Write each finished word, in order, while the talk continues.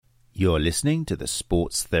You're listening to the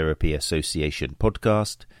Sports Therapy Association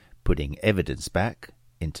podcast, putting evidence back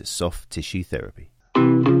into soft tissue therapy.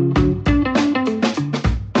 Evening,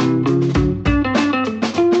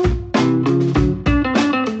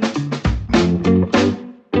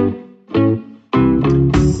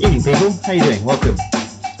 people. How you doing? Welcome.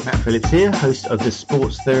 Matt Phillips here, host of the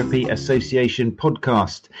Sports Therapy Association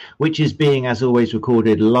podcast, which is being, as always,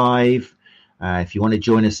 recorded live. If you want to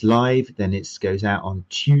join us live, then it goes out on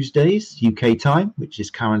Tuesdays, UK time, which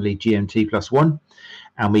is currently GMT +1.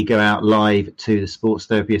 And we go out live to the Sports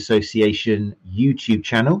Therapy Association YouTube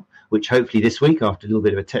channel, which hopefully this week, after a little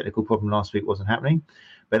bit of a technical problem last week, wasn't happening.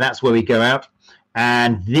 But that's where we go out.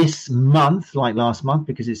 And this month, like last month,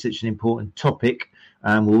 because it's such an important topic,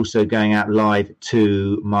 we're also going out live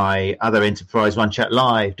to my other enterprise,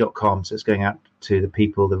 runChatLive.com. So it's going out to the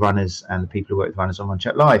people, the runners, and the people who work with runners on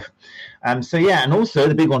RunChat Live. And also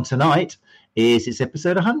the big one tonight is it's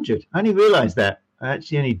episode 100. I only realised that. It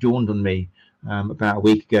actually only dawned on me about a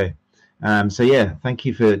week ago. Thank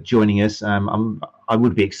you for joining us. I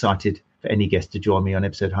would be excited for any guest to join me on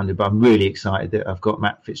episode 100, but I'm really excited that I've got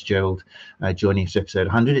Matt Fitzgerald joining us for episode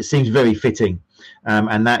 100. It seems very fitting,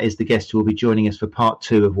 and that is the guest who will be joining us for part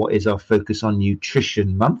 2 of what is our Focus on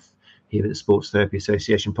Nutrition month here at the Sports Therapy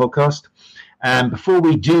Association podcast. Before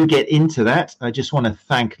we do get into that, I just want to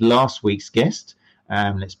thank last week's guest.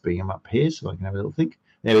 Let's bring him up here so I can have a little think.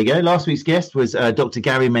 There we go. Last week's guest was Dr.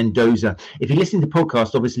 Gary Mendoza. If you listen to the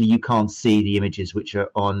podcast, obviously you can't see the images which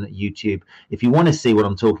are on YouTube. If you want to see what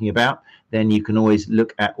I'm talking about, then you can always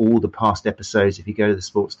look at all the past episodes. If you go to the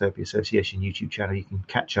Sports Therapy Association YouTube channel, you can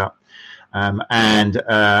catch up.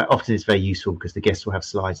 Often it's very useful because the guests will have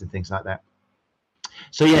slides and things like that.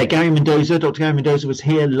 So yeah, Gary Mendoza, Dr. Gary Mendoza was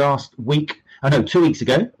here 2 weeks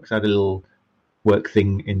ago, because I had a little work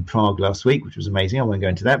thing in Prague last week, which was amazing. I won't go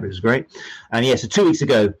into that, but it was great. So 2 weeks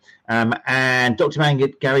ago, and Dr.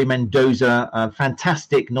 Gary Mendoza, a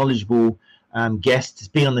fantastic, knowledgeable guest, has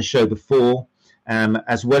been on the show before,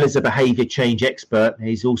 as well as a behaviour change expert.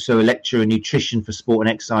 He's also a lecturer in nutrition for sport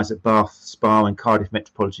and exercise at Bath, Spa and Cardiff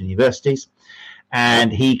Metropolitan Universities.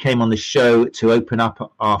 And he came on the show to open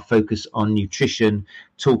up our focus on nutrition,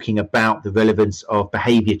 talking about the relevance of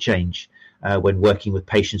behaviour change when working with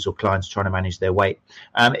patients or clients trying to manage their weight.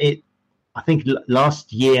 I think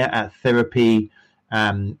last year at Therapy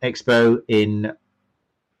Expo in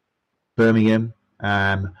Birmingham,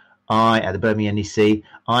 at the Birmingham NEC,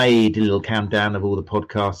 I did a little countdown of all the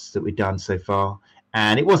podcasts that we've done so far.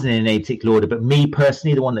 And it wasn't in any particular order, but me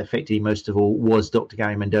personally, the one that affected me most of all was Dr.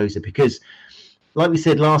 Gary Mendoza, because like we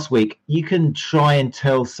said last week, you can try and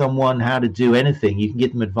tell someone how to do anything. You can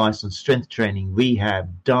give them advice on strength training, rehab,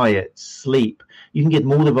 diet, sleep. You can get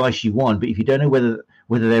them all the advice you want, but if you don't know whether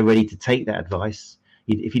they're ready to take that advice,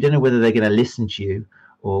 if you don't know whether they're going to listen to you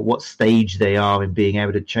or what stage they are in being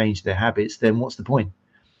able to change their habits, then what's the point?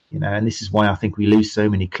 And this is why I think we lose so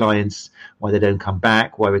many clients, why they don't come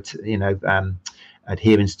back, why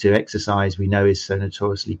adherence to exercise we know is so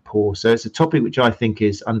notoriously poor. So it's a topic which I think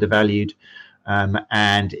is undervalued.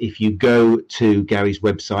 And if you go to Gary's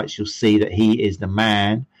websites, you'll see that he is the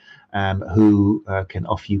man who can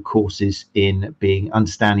offer you courses in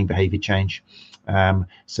understanding behaviour change.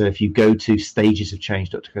 So if you go to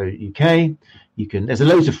stagesofchange.co.uk, there's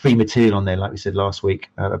loads of free material on there, like we said last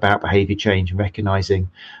week, about behaviour change and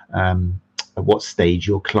recognising at what stage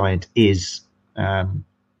your client is. And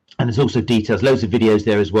there's also details, loads of videos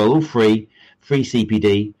there as well, all free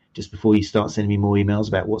CPD. Just before you start sending me more emails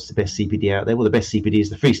about what's the best CPD out there. Well, the best CPD is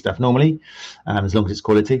the free stuff normally, as long as it's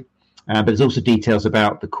quality. But there's also details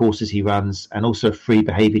about the courses he runs and also a free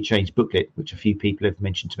behaviour change booklet, which a few people have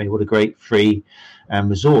mentioned to me. What a great free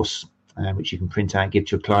resource, which you can print out and give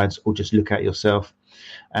to your clients or just look at yourself.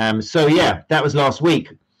 That was last week.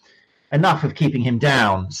 Enough of keeping him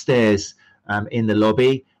downstairs in the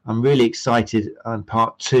lobby. I'm really excited on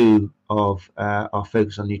part 2 of our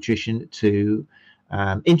Focus on Nutrition to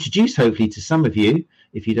introduce hopefully to some of you,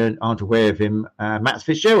 if you aren't aware of him, Matt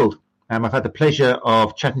Fitzgerald. I've had the pleasure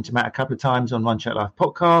of chatting to Matt a couple of times on RunChat Live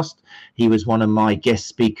podcast. He was one of my guest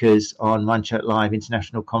speakers on RunChat Live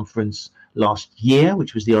International Conference last year,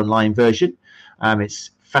 which was the online version.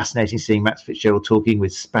 It's fascinating seeing Matt Fitzgerald talking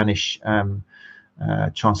with Spanish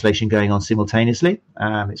translation going on simultaneously.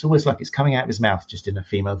 It's almost like it's coming out of his mouth, just in a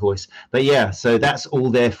female voice. But yeah, so that's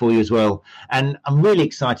all there for you as well. And I'm really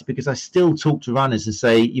excited because I still talk to runners and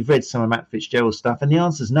say, you've read some of Matt Fitzgerald's stuff? And the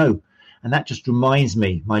answer is no. And that just reminds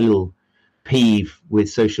me, my little peeve with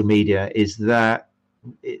social media is that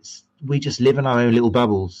we just live in our own little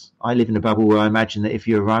bubbles. I live in a bubble where I imagine that if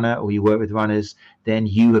you're a runner or you work with runners, then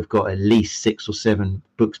you have got at least 6 or 7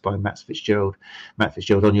 books by Matt Fitzgerald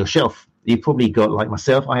on your shelf. You've probably got, like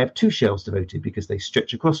myself, I have 2 shelves devoted because they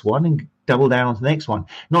stretch across one and double down onto the next one.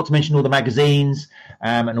 Not to mention all the magazines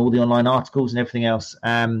and all the online articles and everything else.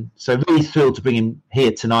 So really thrilled to bring him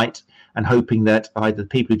here tonight, and hoping that either the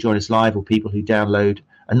people who join us live or people who download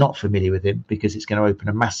are not familiar with him, because it's going to open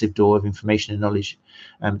a massive door of information and knowledge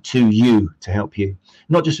to you, to help you,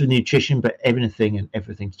 not just with nutrition, but everything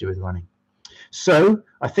to do with running. So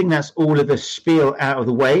I think that's all of the spiel out of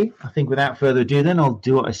the way. I think without further ado, then I'll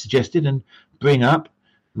do what I suggested and bring up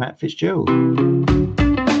Matt Fitzgerald.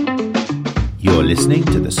 You're listening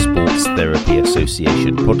to the Sports Therapy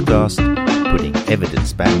Association podcast, putting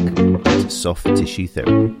evidence back into soft tissue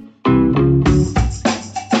therapy.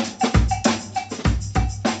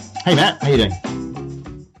 Hey Matt, how you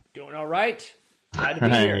doing? Doing all right. Glad to be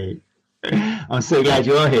here. I'm so glad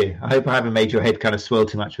you are here. I hope I haven't made your head kind of swirl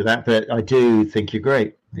too much with that, but I do think you're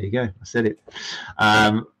great. There you go. I said it.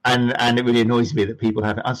 And it really annoys me that people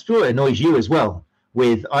haven't. I'm sure it annoys you as well,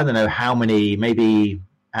 with I don't know how many, maybe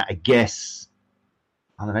at a guess,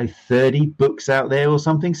 I don't know, 30 books out there or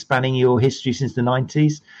something spanning your history since the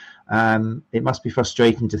 90s. It must be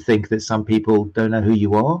frustrating to think that some people don't know who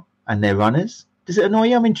you are and they're runners. Does it annoy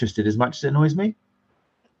you? I'm interested as much as it annoys me.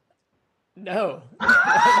 No.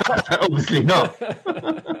 Obviously not.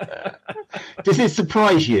 Does it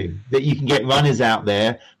surprise you that you can get runners out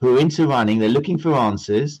there who are into running, they're looking for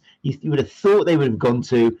answers? You would have thought they would have gone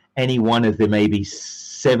to any one of the maybe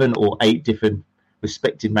 7 or 8 different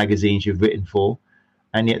respected magazines you've written for,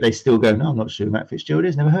 and yet they still go, no, I'm not sure who Matt Fitzgerald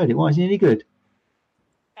is, never heard it. Why is he any good?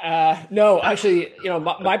 No, actually,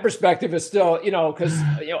 my perspective is still, because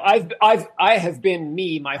I have been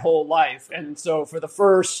me my whole life, and so for the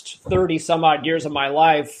first 30 some odd years of my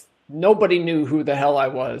life, nobody knew who the hell I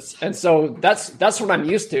was, and so that's what I'm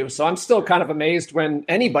used to. So I'm still kind of amazed when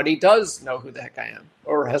anybody does know who the heck I am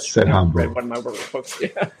or has read one of my books.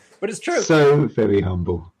 Yeah, but it's true. So very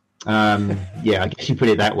humble. Yeah, I guess you put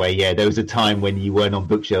it that way. Yeah, there was a time when you weren't on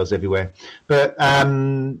bookshelves everywhere, but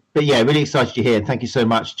yeah, really excited you're here, and thank you so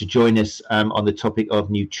much to join us on the topic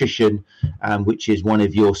of nutrition, which is one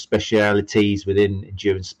of your specialities within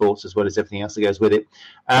endurance sports, as well as everything else that goes with it.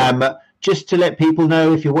 Just to let people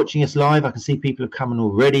know, if you're watching us live, I can see people have come in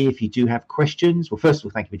already. If you do have questions, well, first of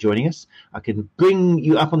all, thank you for joining us. I can bring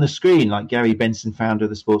you up on the screen, like Gary Benson, founder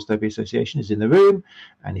of the Sports Therapy Association, is in the room.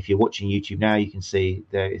 And if you're watching YouTube now, you can see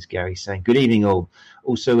there is Gary saying, good evening all.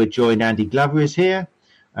 Also, we're joined, Andy Glover is here.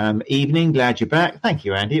 Evening, glad you're back. Thank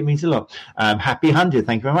you, Andy. It means a lot. Happy 100.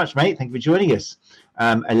 Thank you very much, mate. Thank you for joining us.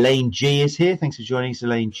 Elaine G is here. Thanks for joining us,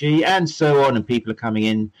 Elaine G. And so on, and people are coming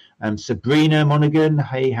in. Sabrina Monaghan,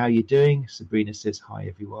 hey, how you doing? Sabrina says, hi,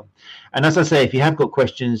 everyone. And as I say, if you have got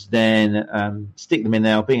questions, then stick them in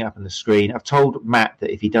there. I'll bring it up on the screen. I've told Matt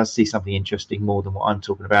that if he does see something interesting more than what I'm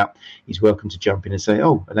talking about, he's welcome to jump in and say,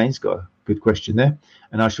 oh, Elaine's got a good question there.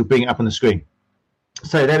 And I shall bring it up on the screen.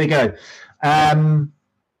 So there we go.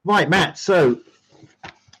 Right, Matt, so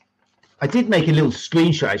I did make a little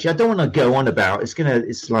screenshot. Actually, I don't want to go on about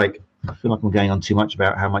it's like, I feel like I'm going on too much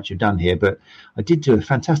about how much you've done here, but I did do a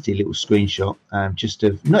fantastic little screenshot just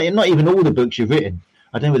of not even all the books you've written.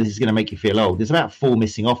 I don't know whether this is going to make you feel old. There's about 4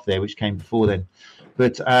 missing off there, which came before then.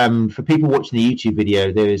 But for people watching the YouTube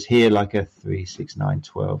video, there is here like a 3, 6, 9,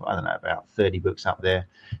 12, I don't know, about 30 books up there,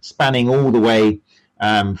 spanning all the way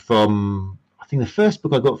from, I think the first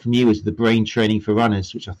book I got from you was The Brain Training for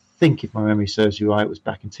Runners, which I think, if my memory serves you right, was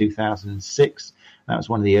back in 2006. That was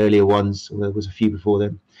one of the earlier ones, although there was a few before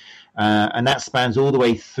then. And that spans all the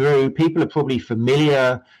way through. People are probably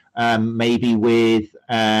familiar maybe with,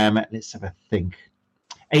 let's have a think.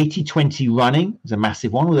 80-20 running is a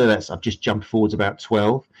massive one, although I've just jumped forwards about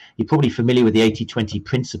 12. You're probably familiar with the 80-20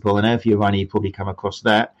 principle. I know if you're a runner, you probably come across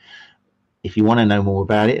that. If you want to know more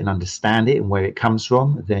about it and understand it and where it comes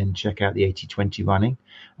from, then check out the 80-20 running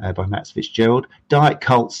by Matt Fitzgerald. Diet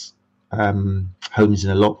Cults hones in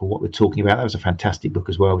a lot for what we're talking about. That was a fantastic book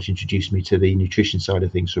as well, which introduced me to the nutrition side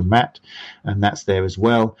of things from Matt, and that's there as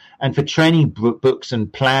well. And for training books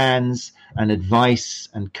and plans and advice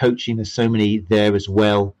and coaching, there's so many there as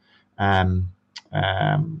well. I'm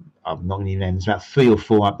not going to even end. There's about 3 or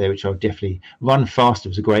 4 up there, which I'll definitely. Run Faster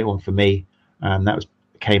was a great one for me. That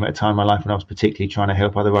came at a time in my life when I was particularly trying to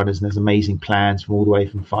help other runners, and there's amazing plans from all the way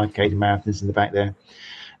from 5K to marathons in the back there.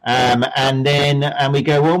 And then we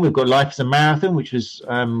go on. We've got Life as a Marathon, which was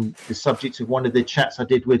the subject of one of the chats I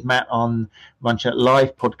did with Matt on Run Chat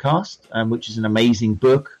Live podcast, which is an amazing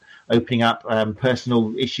book opening up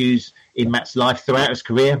personal issues in Matt's life throughout his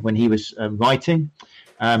career when he was writing.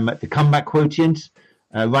 The Comeback Quotient,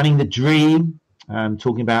 Running the Dream,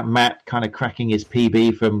 talking about Matt kind of cracking his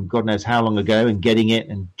PB from God knows how long ago and getting it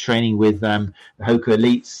and training with the Hoka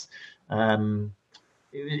Elites.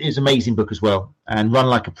 It is an amazing book as well. And Run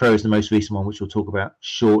Like a Pro is the most recent one, which we'll talk about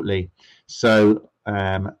shortly. So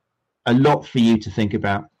a lot for you to think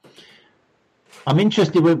about. I'm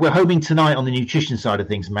interested, we're homing tonight on the nutrition side of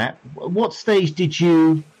things, Matt. What stage did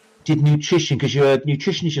nutrition, because you're a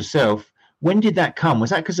nutritionist yourself, when did that come? Was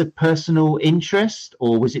that because of personal interest,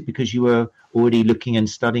 or was it because you were already looking and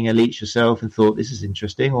studying elites yourself and thought this is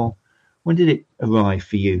interesting, or when did it arrive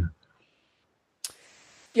for you?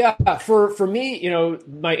 Yeah, for me,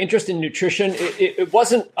 my interest in nutrition, it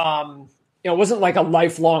wasn't, it wasn't like a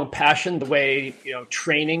lifelong passion the way,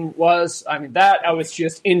 training was. I mean, that I was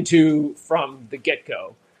just into from the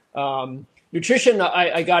get-go. Nutrition,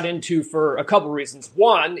 I got into for a couple of reasons.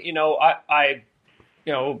 One,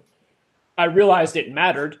 I realized it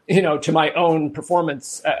mattered, to my own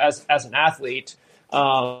performance as an athlete.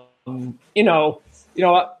 I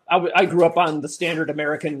grew up on the standard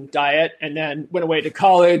American diet and then went away to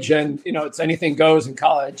college, and, it's anything goes in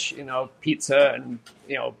college, pizza and,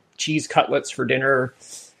 cheese cutlets for dinner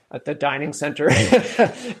at the dining center.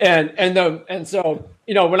 and so,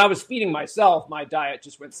 when I was feeding myself, my diet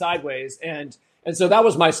just went sideways. And so that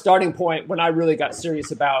was my starting point when I really got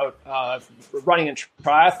serious about running a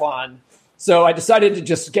triathlon. So I decided to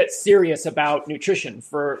just get serious about nutrition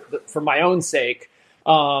for my own sake.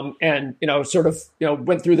 And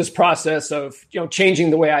went through this process of,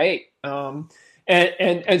 changing the way I ate.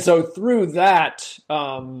 And so through that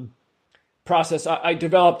process, I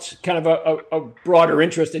developed kind of a broader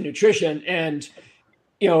interest in nutrition. And,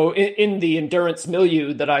 in the endurance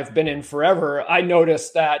milieu that I've been in forever, I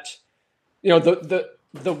noticed that,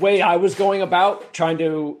 the way I was going about trying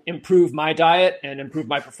to improve my diet and improve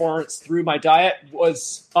my performance through my diet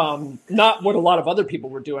was not what a lot of other people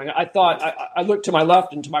were doing. I thought I looked to my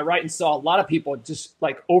left and to my right and saw a lot of people just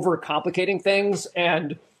like overcomplicating things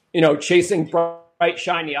and, chasing bright,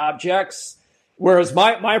 shiny objects. Whereas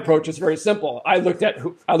my approach is very simple. I looked at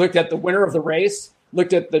the winner of the race,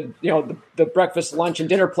 looked at the breakfast, lunch, and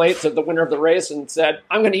dinner plates of the winner of the race, and said,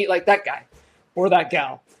 I'm going to eat like that guy or that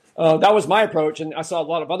gal. That was my approach, and I saw a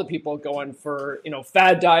lot of other people going for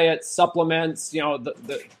fad diets, supplements,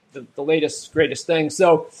 the latest greatest thing.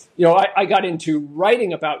 So I got into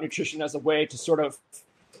writing about nutrition as a way to sort of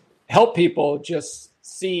help people just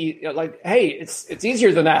see hey, it's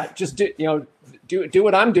easier than that. Just do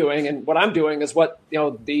what I'm doing, and what I'm doing is what the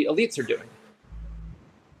elites are doing.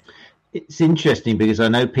 It's interesting because I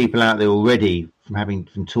know people out there already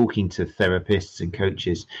from talking to therapists and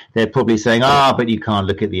coaches, they're probably saying, but you can't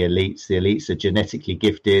look at the elites. The elites are genetically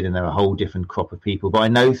gifted and they're a whole different crop of people. But I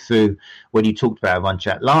know through when you talked about Run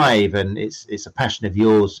Chat Live, and it's a passion of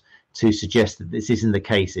yours to suggest that this isn't the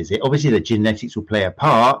case, is it? Obviously the genetics will play a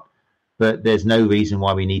part, but there's no reason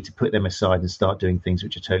why we need to put them aside and start doing things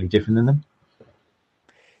which are totally different than them.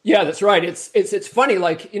 Yeah, that's right. It's funny,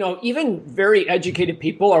 even very educated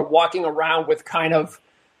people are walking around with kind of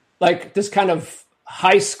like this kind of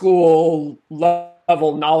high school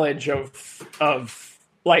level knowledge of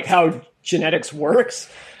like how genetics works.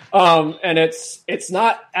 And it's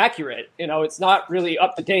not accurate, it's not really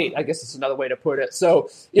up to date, I guess is another way to put it. So,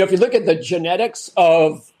 if you look at the genetics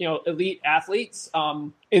of, elite athletes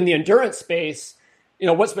in the endurance space,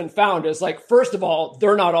 what's been found is first of all,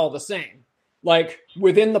 they're not all the same.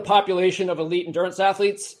 Within the population of elite endurance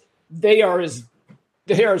athletes, they are as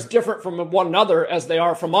different from one another as they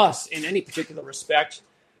are from us in any particular respect.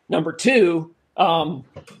 Number two,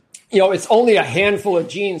 it's only a handful of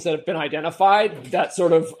genes that have been identified that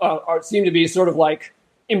sort of seem to be sort of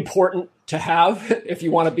important to have if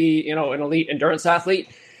you want to be, an elite endurance athlete.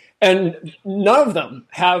 And none of them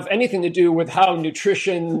have anything to do with how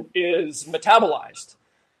nutrition is metabolized.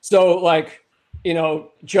 So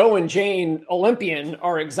Joe and Jane Olympian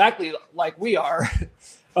are exactly like we are.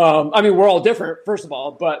 We're all different, first of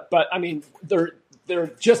all, but I mean, they're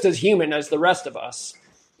just as human as the rest of us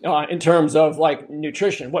in terms of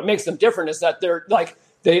nutrition. What makes them different is that they're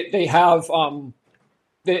they have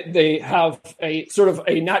a sort of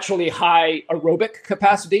a naturally high aerobic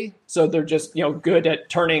capacity. So they're just, good at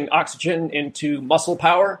turning oxygen into muscle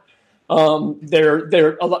power.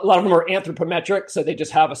 They're a lot of them are anthropometric. So they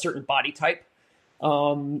just have a certain body type.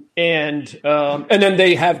 And then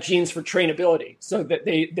they have genes for trainability, so that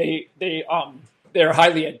they're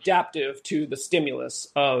highly adaptive to the stimulus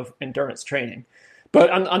of endurance training.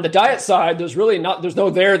 But on the diet side, there's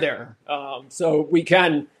no there. So we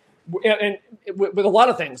can and with a lot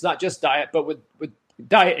of things, not just diet, but with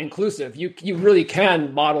diet inclusive, you really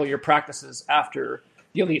can model your practices after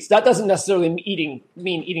the elites. That doesn't necessarily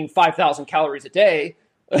mean eating 5,000 calories a day,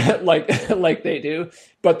 like they do,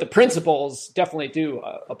 but the principles definitely do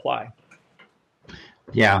apply.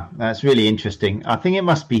 Yeah, that's really interesting. I think it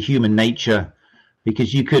must be human nature,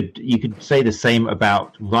 because you could say the same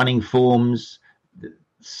about running forms.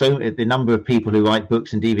 So the number of people who write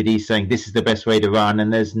books and DVDs saying this is the best way to run,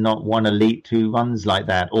 and there's not one elite who runs like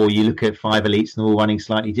that. Or you look at 5 elites and all running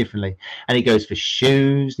slightly differently. And it goes for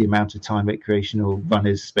shoes, the amount of time recreational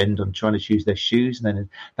runners spend on trying to choose their shoes. And then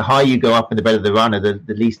the higher you go up and the better the runner,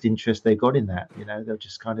 the least interest they've got in that. They'll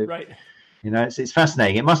just kind of, right. It's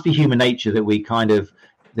fascinating. It must be human nature that we kind of,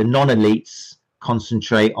 the non-elites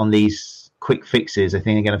concentrate on these quick fixes. I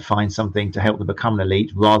think they're going to find something to help them become an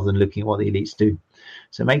elite rather than looking at what the elites do.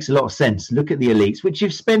 So it makes a lot of sense. Look at the elites, which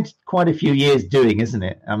you've spent quite a few years doing, isn't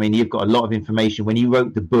it? I mean, you've got a lot of information. When you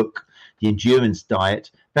wrote the book, The Endurance Diet,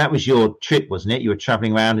 that was your trip, wasn't it? You were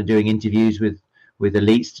traveling around and doing interviews with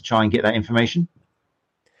elites to try and get that information.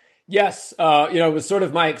 Yes. It was sort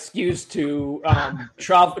of my excuse to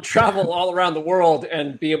travel all around the world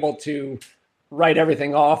and be able to write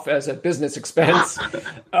everything off as a business expense.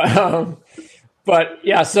 But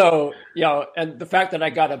yeah, so, and the fact that I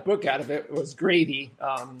got a book out of it was gravy.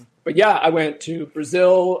 But yeah, I went to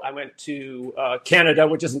Brazil. I went to Canada,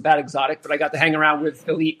 which isn't that exotic, but I got to hang around with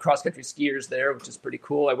elite cross-country skiers there, which is pretty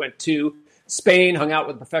cool. I went to Spain, hung out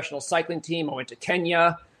with a professional cycling team. I went to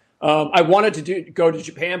Kenya. I wanted to go to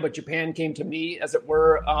Japan, but Japan came to me, as it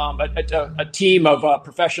were. A team of a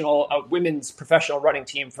women's professional running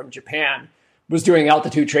team from Japan was doing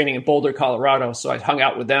altitude training in Boulder, Colorado. So I hung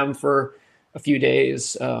out with them for a few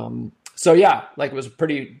days. So yeah, it was a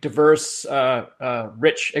pretty diverse,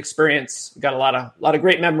 rich experience. Got a lot of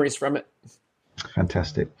great memories from it.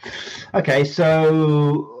 Fantastic. Okay,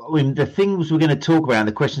 so the things we're going to talk about,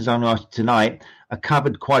 the questions I'm going to ask tonight, are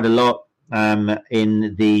covered quite a lot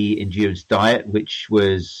in the Endurance Diet, which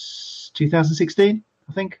was 2016,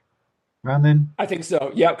 I think, around then. I think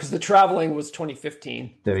so. Yeah, because the traveling was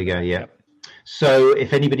 2015. There we go. Yeah. So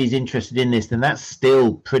if anybody's interested in this, then that's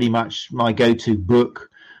still pretty much my go-to book.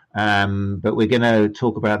 But we're going to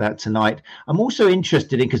talk about that tonight. I'm also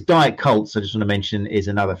interested in, because Diet Cults, I just want to mention, is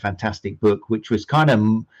another fantastic book, which was kind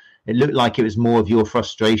of, it looked like it was more of your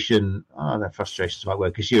frustration. Oh, that frustration is the right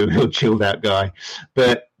word, because you're a real chilled out guy.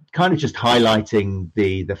 But kind of just highlighting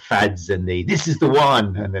the fads and this is the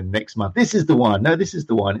one, and then next month, this is the one. No, this is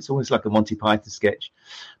the one. It's almost like a Monty Python sketch.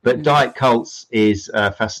 But Diet Cults is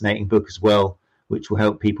a fascinating book as well, which will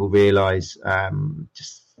help people realize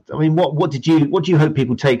what do you hope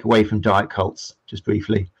people take away from Diet Cults, just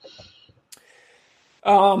briefly?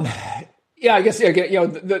 Yeah, I guess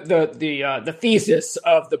the thesis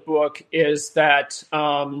of the book is that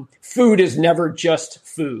food is never just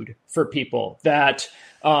food for people. That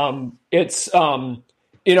it's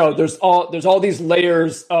there's all these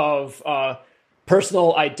layers of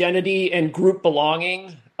personal identity and group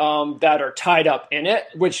belonging that are tied up in it,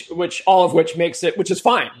 which all of which makes it, which is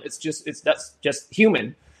fine. That's just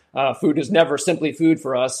human. Food is never simply food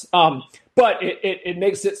for us. But it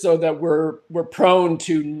makes it so that we're prone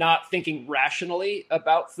to not thinking rationally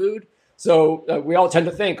about food. So we all tend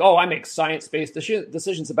to think, I make science-based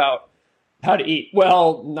decisions about how to eat.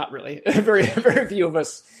 Well, not really. Very, very few of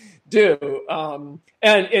us do.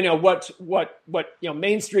 And what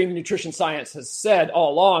mainstream nutrition science has said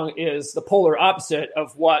all along is the polar opposite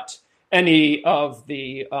of what any of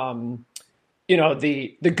the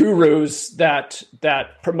the gurus that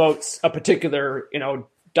promotes a particular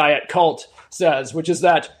diet cult says, which is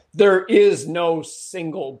that there is no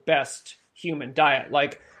single best human diet.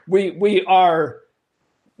 Like we are,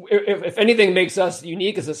 if anything makes us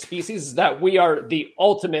unique as a species, is that we are the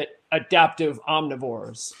ultimate adaptive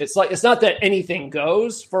omnivores. It's not that anything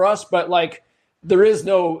goes for us, but there is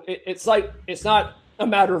no, it's not a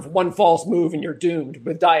matter of one false move and you're doomed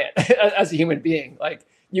with diet as a human being.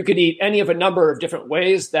 You could eat any of a number of different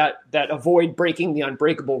ways that avoid breaking the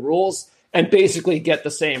unbreakable rules and basically get the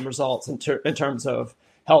same results in terms of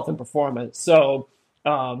health and performance. So,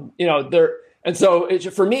 and so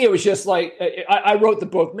for me, it was just I wrote the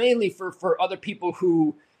book mainly for other people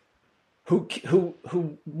who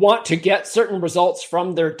want to get certain results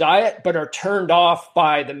from their diet, but are turned off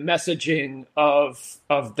by the messaging of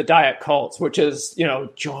the diet cults, which is,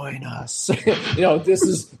 join us, this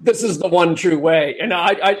is the one true way. And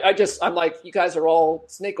I'm like, you guys are all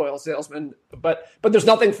snake oil salesmen, but there's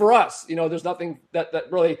nothing for us. There's nothing that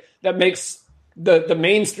really makes the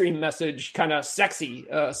mainstream message kind of sexy.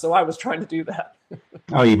 So I was trying to do that.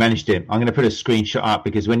 Oh, you managed it. I'm going to put a screenshot up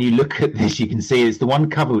because when you look at this, you can see it's the one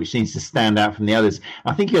cover which seems to stand out from the others.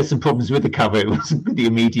 I think you had some problems with the cover. It wasn't the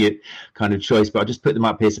immediate kind of choice, but I'll just put them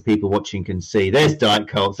up here so people watching can see. There's Diet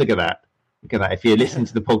Colts. Look at that. Look at that. If you're listening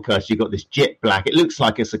to the podcast, you've got this jet black. It looks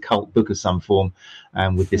like it's a cult book of some form,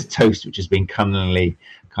 with this toast which has been cunningly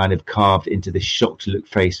kind of carved into this shocked look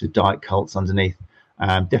face with Diet Colts underneath.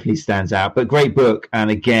 Definitely stands out. But great book.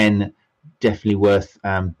 And again, definitely worth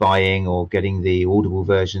buying or getting the Audible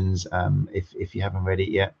versions if you haven't read it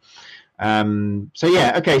yet.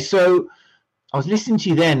 So I was listening to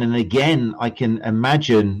you then, and again, I can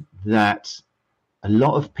imagine that a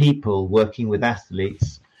lot of people working with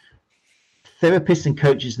athletes, therapists and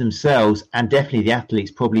coaches themselves, and definitely the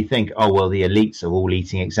athletes probably think, oh, well, the elites are all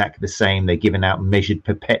eating exactly the same. They're giving out measured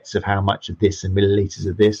pipettes of how much of this and milliliters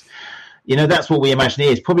of this. You know, that's what we imagine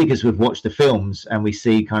it is, probably because we've watched the films and we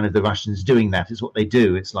see kind of the Russians doing that. It's what they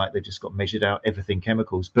do. It's like they've just got measured out everything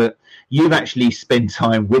chemicals. But you've actually spent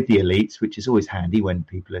time with the elites, which is always handy when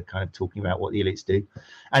people are kind of talking about what the elites do.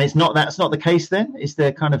 And that's not the case then? Is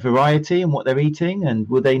there kind of variety in what they're eating? And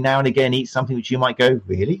will they now and again eat something which you might go,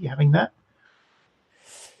 really, you're having that?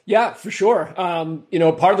 Yeah, for sure.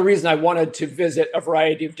 Part of the reason I wanted to visit a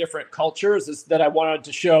variety of different cultures is that I wanted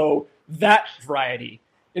to show that variety.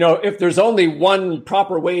 If there's only one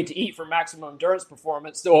proper way to eat for maximum endurance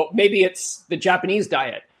performance, so maybe it's the Japanese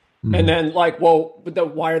diet. Mm-hmm. And then why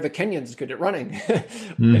are the Kenyans good at running?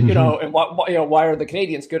 And why are the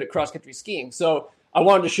Canadians good at cross-country skiing? So I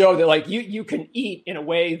wanted to show that you can eat in a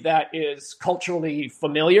way that is culturally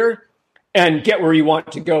familiar and get where you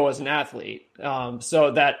want to go as an athlete.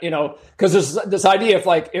 So that, because there's this idea of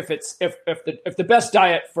if the best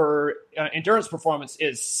diet for endurance performance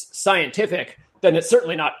is scientific, then it's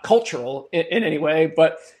certainly not cultural in any way.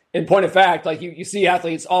 But in point of fact, you see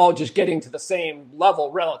athletes all just getting to the same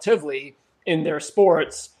level relatively in their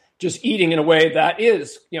sports, just eating in a way that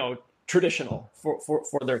is, traditional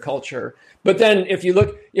for their culture. But then if you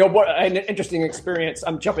look, what an interesting experience,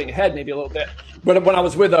 I'm jumping ahead maybe a little bit, but when I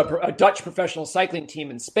was with a Dutch professional cycling team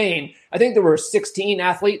in Spain, I think there were 16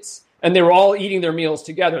 athletes and they were all eating their meals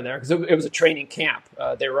together there because it was a training camp.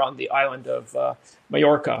 They were on the island of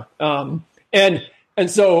Mallorca. And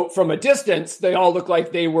so from a distance, they all looked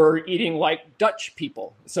like they were eating like Dutch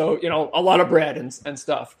people. So, a lot of bread and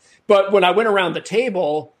stuff. But when I went around the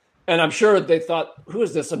table, and I'm sure they thought, who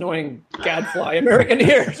is this annoying gadfly American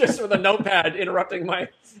here, just with a notepad interrupting my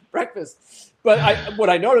breakfast? But what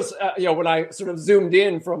I noticed, when I sort of zoomed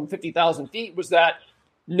in from 50,000 feet was that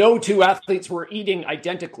no two athletes were eating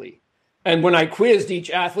identically. And when I quizzed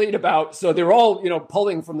each athlete so they were all,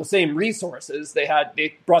 pulling from the same resources.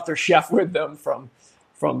 They brought their chef with them from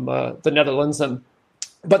the Netherlands. And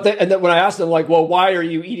then when I asked them, why are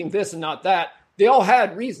you eating this and not that? They all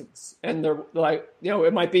had reasons. And they're like,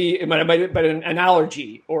 it might have been an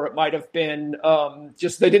allergy, or it might have been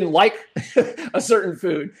just they didn't like a certain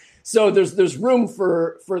food. So there's room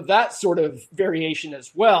for that sort of variation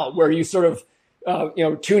as well, where you sort of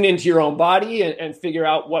tune into your own body and figure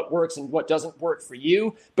out what works and what doesn't work for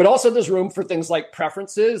you. But also there's room for things like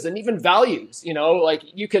preferences and even values,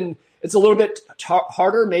 it's a little bit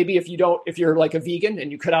harder. Maybe if you're like a vegan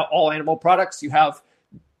and you cut out all animal products, you have,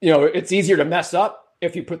 it's easier to mess up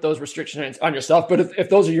if you put those restrictions on yourself. But if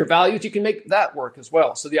those are your values, you can make that work as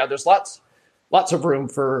well. So yeah, there's lots of room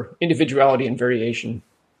for individuality and variation.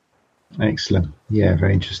 Excellent. Yeah,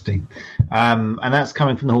 very interesting. And that's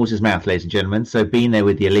coming from the horse's mouth, ladies and gentlemen. So being there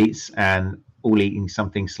with the elites and all eating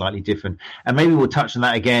something slightly different. And maybe we'll touch on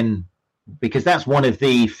that again, because that's one of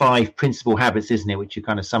the 5 principal habits, isn't it, which you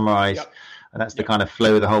kind of summarize. Yep. And that's the kind of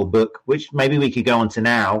flow of the whole book, which maybe we could go on to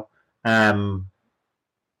now. The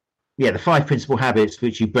 5 principal habits,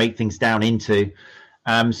 which you break things down into.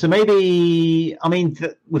 So maybe,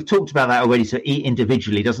 we've talked about that already. So eat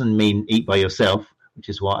individually doesn't mean eat by yourself, which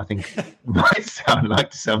is what I think might sound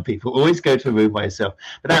like to some people. Always go to a room by yourself.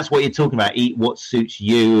 But that's what you're talking about. Eat what suits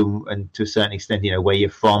you, and to a certain extent, where you're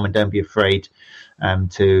from, and don't be afraid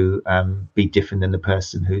to be different than the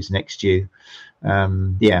person who's next to you.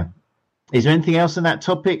 Is there anything else on that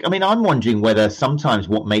topic? I'm wondering whether sometimes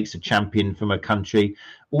what makes a champion from a country,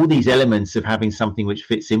 all these elements of having something which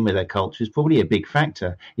fits in with their culture, is probably a big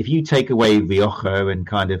factor. If you take away Rioja and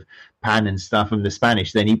kind of pan and stuff from the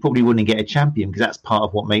Spanish, then you probably wouldn't get a champion, because that's part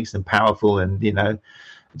of what makes them powerful. And,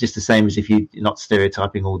 just the same as if you're not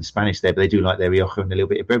stereotyping all the Spanish there, but they do like their Rioja and a little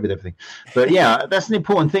bit of bread with everything. But yeah, that's an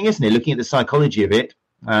important thing, isn't it? Looking at the psychology of it,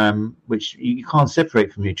 which you can't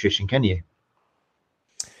separate from nutrition, can you?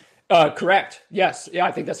 Correct. Yes. Yeah,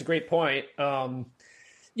 I think that's a great point.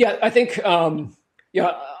 Yeah, I think, on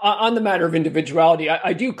the matter of individuality,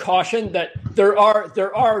 I do caution that there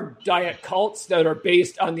are diet cults that are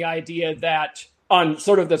based on the idea that on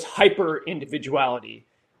sort of this hyper individuality,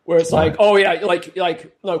 where it's like, oh yeah, like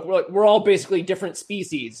look, we're all basically different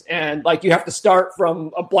species, and like you have to start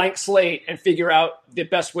from a blank slate and figure out the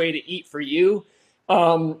best way to eat for you.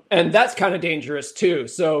 And that's kind of dangerous too.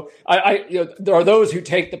 So there are those who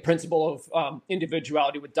take the principle of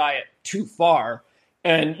individuality with diet too far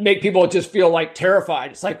and make people just feel like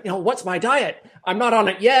terrified. It's like, what's my diet? I'm not on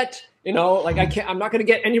it yet. Like I'm not going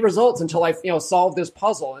to get any results until I, solve this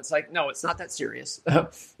puzzle. And it's like, no, it's not that serious.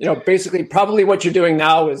 Basically probably what you're doing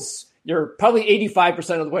now is you're probably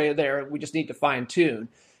 85% of the way there. We just need to fine tune.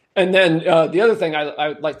 And then the other thing I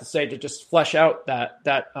would like to say to just flesh out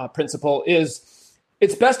that principle is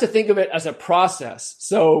it's best to think of it as a process.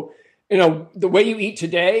 So, the way you eat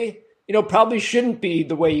today, probably shouldn't be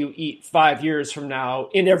the way you eat 5 years from now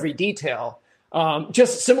in every detail.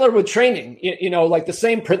 Just similar with training, like the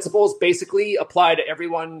same principles basically apply to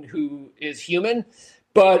everyone who is human,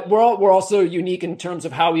 but we're also unique in terms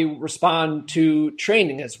of how we respond to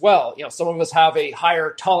training as well. Some of us have a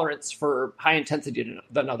higher tolerance for high intensity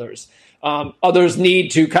than others. Others need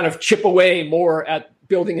to kind of chip away more at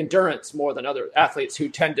building endurance more than other athletes who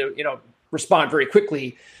tend to, respond very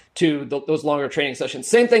quickly to those longer training sessions.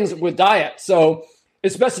 Same things with diet. So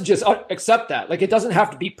it's best to just accept that. Like, it doesn't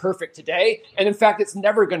have to be perfect today. And in fact, it's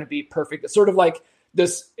never going to be perfect. It's sort of like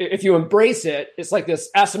this, if you embrace it, it's like this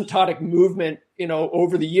asymptotic movement,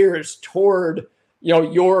 over the years toward,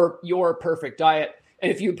 your perfect diet.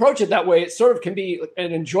 And if you approach it that way, it sort of can be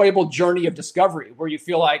an enjoyable journey of discovery where you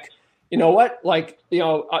feel like, what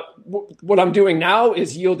I'm doing now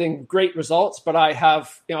is yielding great results, but I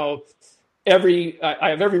have, every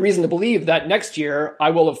reason to believe that next year I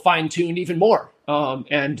will have fine-tuned even more,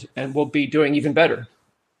 and will be doing even better.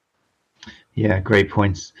 Yeah, great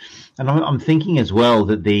points. And I'm thinking as well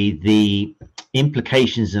that the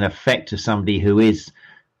implications and effect of somebody who is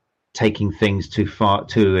taking things too far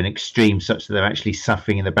to an extreme, such that they're actually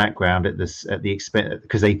suffering in the background at the expense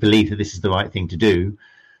because they believe that this is the right thing to do.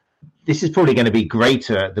 This is probably going to be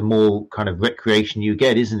greater the more kind of recreation you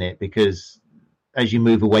get, isn't it? Because as you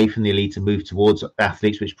move away from the elite and move towards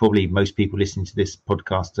athletes, which probably most people listening to this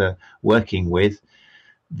podcast are working with,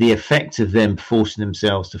 the effect of them forcing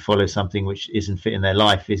themselves to follow something which isn't fit in their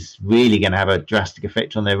life is really going to have a drastic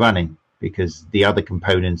effect on their running because the other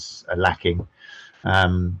components are lacking.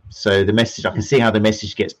 So the message, I can see how the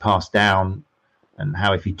message gets passed down, and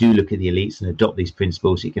how if you do look at the elites and adopt these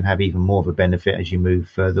principles, it can have even more of a benefit as you move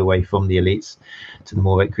further away from the elites to the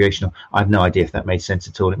more recreational. I have no idea if that made sense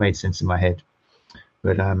at all. It made sense in my head.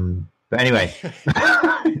 But anyway,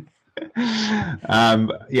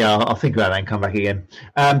 I'll think about that and come back again.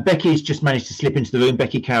 Becky's just managed to slip into the room.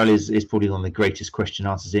 Becky Carroll is probably one of the greatest question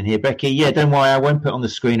answers in here. Becky, yeah, don't worry, I won't put on the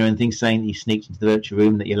screen or anything saying that you sneaked into the virtual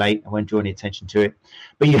room, that you're late. I won't draw any attention to it.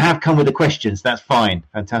 But you have come with the questions. That's fine.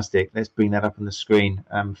 Fantastic. Let's bring that up on the screen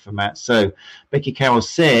for Matt. So Becky Carroll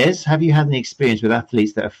says, have you had any experience with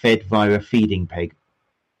athletes that are fed via a feeding peg?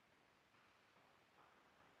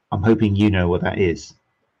 I'm hoping you know what that is.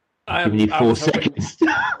 I'm giving you 4 seconds.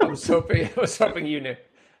 I was hoping you knew.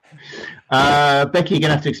 Becky, you're going to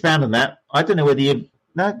have to expand on that. I don't know whether you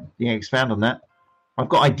can expand on that. I've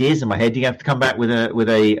got ideas in my head. You have to come back with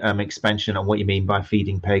a expansion on what you mean by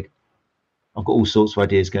feeding peg. I've got all sorts of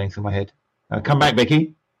ideas going through my head. Come back,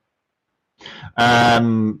 Becky.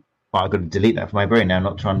 Well, I've got to delete that from my brain now. I'm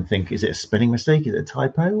not trying to think. Is it a spelling mistake? Is it a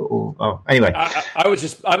typo? Anyway.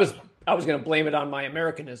 I was going to blame it on my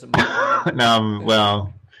Americanism. No,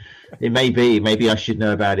 well, it may be. Maybe I should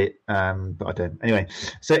know about it, but I don't. Anyway,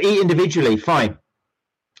 so eat individually, fine.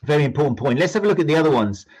 Very important point. Let's have a look at the other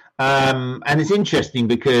ones. And it's interesting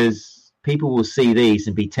because people will see these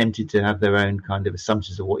and be tempted to have their own kind of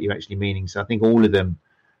assumptions of what you're actually meaning. So I think all of them,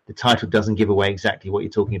 the title doesn't give away exactly what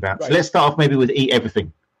you're talking about. Right. So let's start off maybe with eat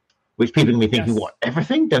everything, which people are going to be thinking, What,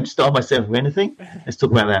 everything? Don't starve myself with anything? Let's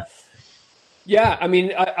talk about that. Yeah, I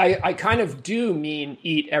mean, I kind of do mean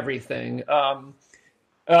eat everything.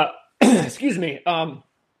 Excuse me.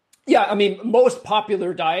 Yeah, I mean, most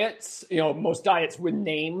popular diets, most diets with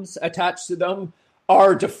names attached to them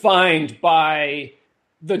are defined by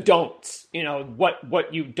the don'ts,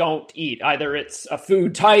 what you don't eat. Either it's a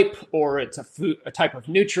food type or it's a type of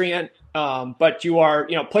nutrient, but you are,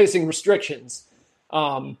 placing restrictions.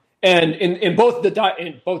 And in both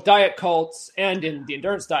both diet cults and in the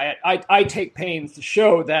endurance diet, I take pains to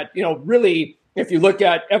show that, really, if you look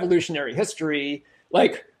at evolutionary history,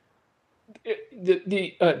 like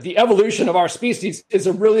the evolution of our species is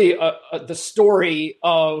really the story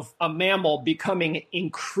of a mammal becoming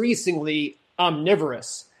increasingly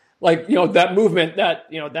omnivorous. Like, that movement that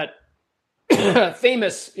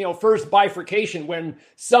famous, first bifurcation when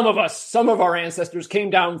some of our ancestors came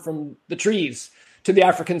down from the trees to the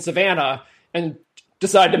African savanna and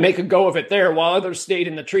decided to make a go of it there while others stayed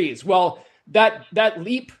in the trees. Well, that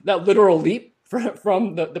literal leap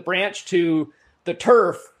from the branch to the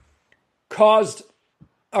turf caused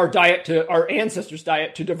our ancestors'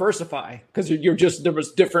 diet to diversify, because there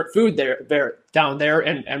was different food there down there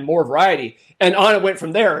and more variety, and on it went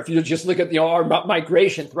from there. If you just look at our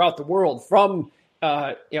migration throughout the world from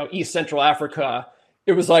East Central Africa,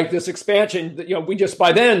 it was like this expansion that, we just,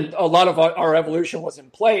 by then a lot of our evolution was in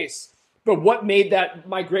place. But what made that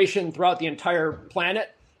migration throughout the entire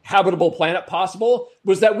habitable planet possible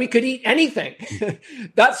was that we could eat anything.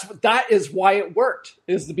 That is why it worked,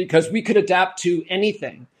 is because we could adapt to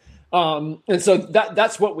anything. And so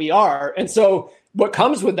that's what we are. And so what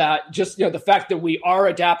comes with that, just, the fact that we are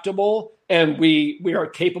adaptable and we are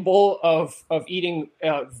capable of eating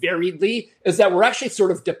variedly, is that we're actually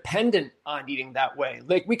sort of dependent on eating that way.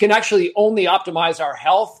 Like, we can actually only optimize our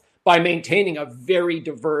health by maintaining a very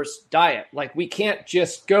diverse diet. Like, we can't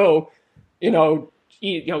just go,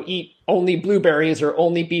 eat only blueberries or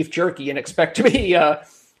only beef jerky and expect to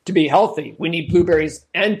be healthy. We need blueberries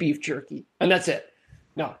and beef jerky, and that's it.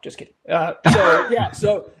 No, just kidding. There's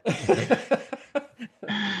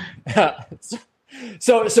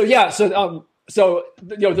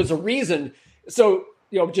a reason. So,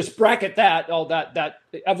 just bracket that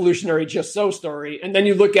evolutionary just so story, and then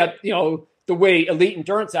you look at the way elite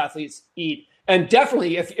endurance athletes eat. And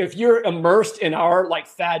definitely, if you're immersed in our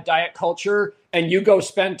fad diet culture and you go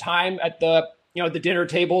spend time at the dinner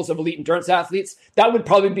tables of elite endurance athletes, that would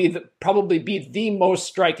probably be the most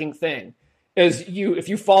striking thing. Is if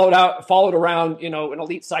you followed around an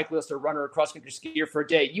elite cyclist or runner or cross country skier for a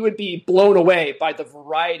day, you would be blown away by the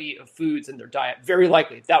variety of foods in their diet. Very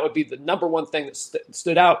likely that would be the number one thing that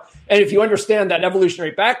stood out. And if you understand that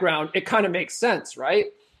evolutionary background, it kind of makes sense, right?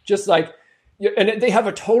 Just like. And they have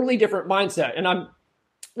a totally different mindset. And I'm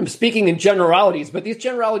speaking in generalities, but these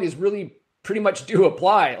generalities really pretty much do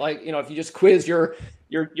apply. Like, if you just quiz your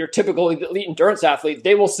typical elite endurance athlete,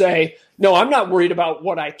 they will say, no, I'm not worried about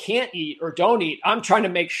what I can't eat or don't eat. I'm trying to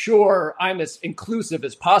make sure I'm as inclusive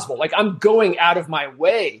as possible. Like, I'm going out of my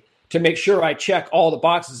way to make sure I check all the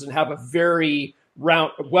boxes and have a very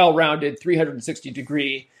well-rounded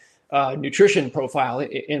 360-degree nutrition profile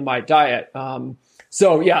in my diet.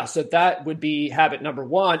 So that would be habit number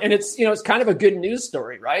one. And it's kind of a good news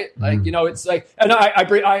story, right? Like, it's like, and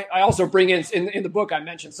I also bring in the book, I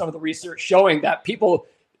mentioned some of the research showing that people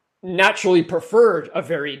naturally preferred a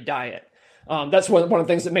varied diet. That's one of the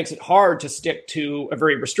things that makes it hard to stick to a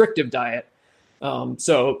very restrictive diet. I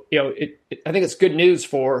think it's good news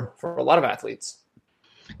for a lot of athletes.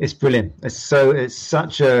 It's brilliant. It's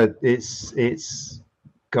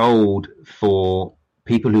gold for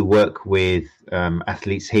people who work with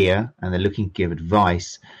athletes here and they're looking to give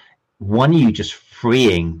advice. One, you just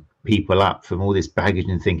freeing people up from all this baggage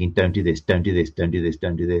and thinking, don't do this, don't do this, don't do this,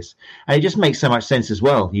 don't do this. And it just makes so much sense as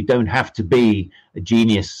well. You don't have to be a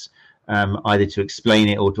genius either to explain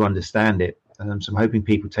it or to understand it. So I'm hoping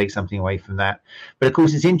people take something away from that. But of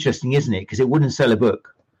course, it's interesting, isn't it? Because it wouldn't sell a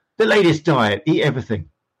book. The latest diet, eat everything.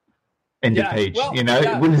 End of page.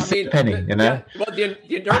 It wouldn't sell a penny. Well, the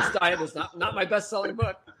endurance diet is not my best-selling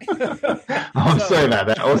book. I'm sorry about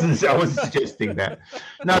that. I wasn't suggesting that.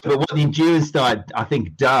 No, but what the endurance diet I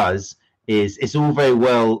think does is it's all very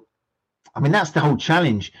well. I mean, that's the whole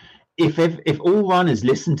challenge. If all runners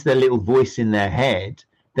listen to their little voice in their head,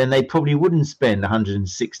 then they probably wouldn't spend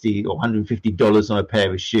 $160 or $150 on a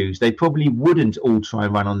pair of shoes. They probably wouldn't all try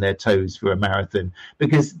and run on their toes for a marathon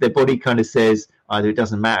because their body kind of says either it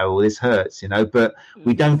doesn't matter or this hurts, But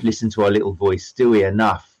we don't listen to our little voice, do we,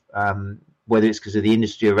 enough? Whether it's because of the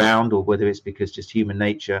industry around or whether it's because just human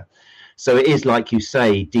nature. So it is, like you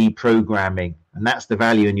say, deprogramming. And that's the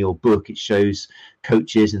value in your book. It shows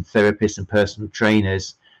coaches and therapists and personal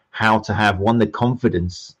trainers how to have, one, the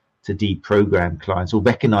confidence to deprogram clients or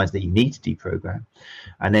recognize that you need to deprogram.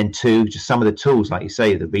 And then two, just some of the tools, like you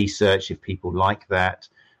say, the research, if people like that,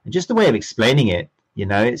 and just the way of explaining it.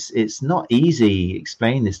 It's not easy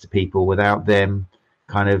explaining this to people without them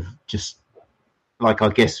kind of just, like our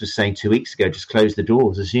guest was saying 2 weeks ago, just close the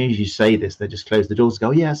doors. As soon as you say this, they just close the doors and go,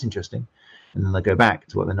 oh, yeah, that's interesting. And then they go back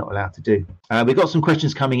to what they're not allowed to do. We've got some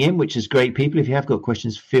questions coming in, which is great. People, if you have got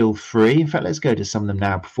questions, feel free. In fact, let's go to some of them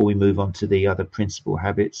now before we move on to the other principal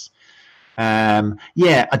habits. I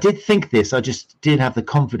did think this. I just did have the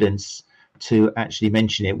confidence to actually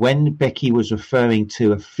mention it. When Becky was referring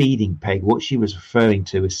to a feeding peg, what she was referring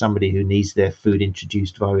to is somebody who needs their food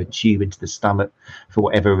introduced via a tube into the stomach for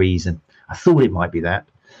whatever reason. I thought it might be that,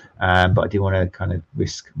 but I didn't want to kind of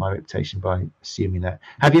risk my reputation by assuming that.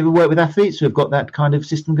 Have you ever worked with athletes who have got that kind of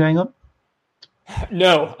system going on?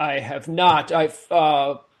 No, I have not. I've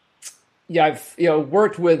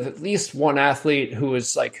worked with at least one athlete who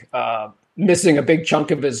was like missing a big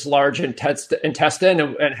chunk of his large intestine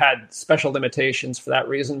and had special limitations for that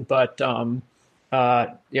reason. But not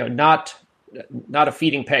a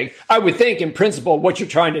feeding peg. I would think, in principle, what you're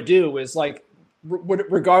trying to do is like,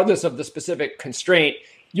 regardless of the specific constraint,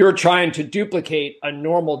 you're trying to duplicate a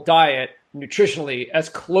normal diet nutritionally as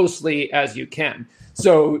closely as you can.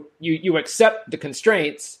 So you accept the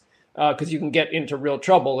constraints because you can get into real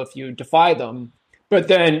trouble if you defy them. But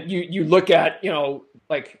then you look at,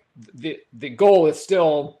 like the goal is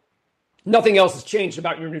still, nothing else has changed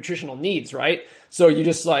about your nutritional needs, right? So you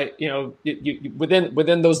just like, you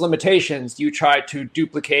within those limitations, you try to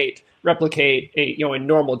replicate a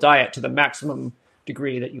normal diet to the maximum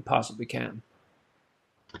degree that you possibly can.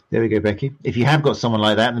 There we go, Becky. If you have got someone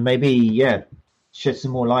like that, then maybe, shed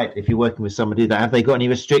some more light. If you're working with somebody that, have they got any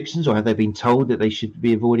restrictions, or have they been told that they should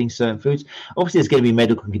be avoiding certain foods? Obviously, there's going to be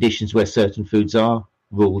medical conditions where certain foods are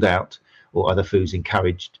ruled out or other foods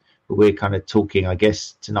encouraged. But we're kind of talking, I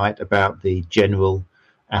guess, tonight about the general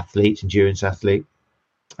athlete, endurance athlete.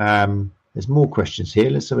 There's more questions here.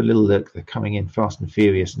 Let's have a little look. They're coming in fast and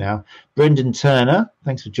furious now. Brendan Turner,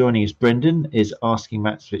 thanks for joining us. Brendan is asking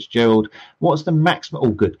Matt Fitzgerald, what's the maximum?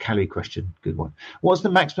 Oh, good calorie question. Good one. What's the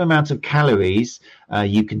maximum amount of calories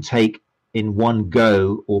you can take in one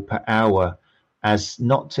go or per hour, as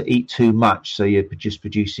not to eat too much, so you're just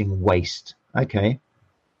producing waste? Okay.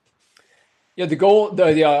 Yeah, the goal,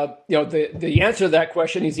 the answer to that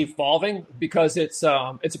question is evolving, because it's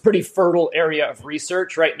a pretty fertile area of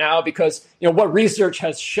research right now. Because what research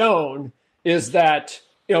has shown is that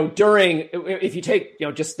if you take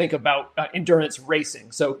just think about endurance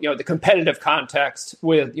racing, so the competitive context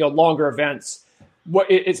with longer events,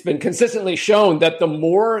 it's been consistently shown that the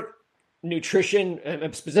more nutrition,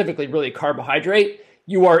 and specifically really carbohydrate,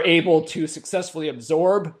 you are able to successfully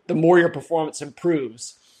absorb, the more your performance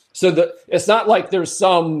improves. So it's not like there's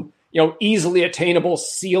some easily attainable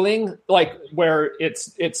ceiling, like where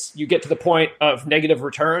it's you get to the point of negative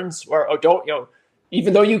returns, or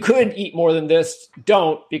even though you could eat more than this,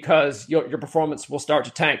 don't, because your performance will start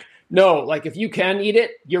to tank. No, like if you can eat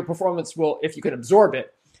it, your performance will, if you can absorb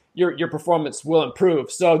it, your performance will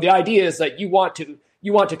improve. So the idea is that you want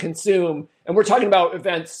to consume, and we're talking about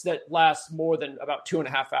events that last more than about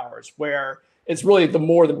 2.5 hours, where it's really the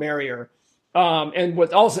more the merrier. And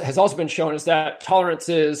what has also been shown is that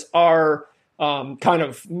tolerances are kind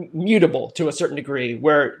of mutable to a certain degree,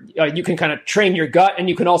 where you can kind of train your gut, and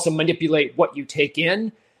you can also manipulate what you take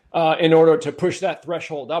in order to push that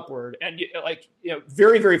threshold upward. And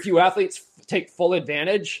very, very few athletes take full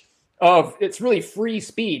advantage of, it's really free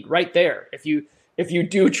speed right there. If you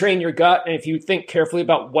do train your gut, and if you think carefully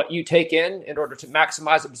about what you take in order to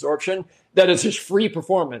maximize absorption, that is just free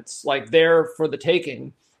performance, like there for the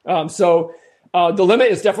taking. So the limit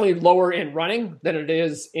is definitely lower in running than it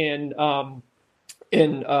is in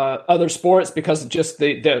other sports, because of just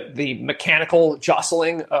the mechanical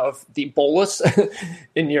jostling of the bolus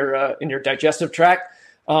in your digestive tract.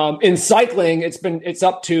 In cycling, it's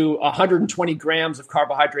up to 120 grams of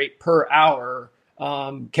carbohydrate per hour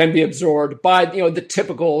can be absorbed by the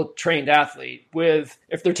typical trained athlete,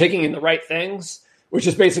 if they're taking in the right things, which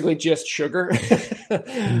is basically just sugar,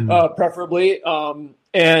 preferably.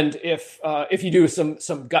 And if you do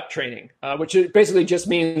some gut training, which basically just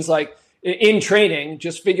means, like, in training,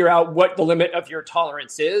 just figure out what the limit of your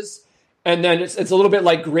tolerance is. And then it's a little bit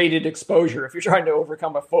like graded exposure. If you're trying to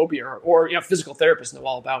overcome a phobia, or physical therapists know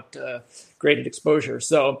all about graded exposure.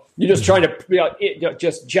 So you're just trying to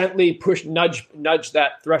just gently nudge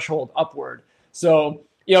that threshold upward. So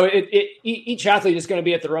each athlete is going to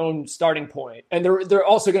be at their own starting point, and they're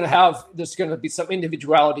also going to have, there's going to be some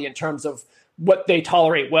individuality in terms of what they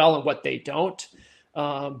tolerate well and what they don't.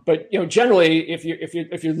 But generally,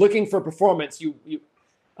 if you're looking for performance, if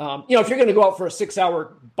you're going to go out for a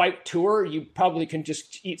 6-hour bike tour, you probably can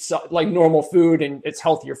just eat like normal food, and it's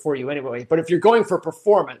healthier for you anyway. But if you're going for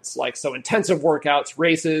performance, like so intensive workouts,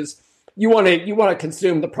 races, you want to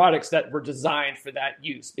consume the products that were designed for that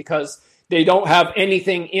use, because they don't have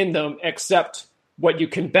anything in them except what you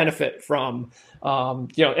can benefit from.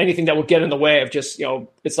 Anything that will get in the way of just,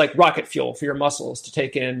 it's like rocket fuel for your muscles to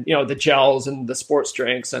take in, the gels and the sports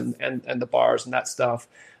drinks and the bars and that stuff.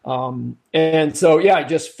 And so, yeah,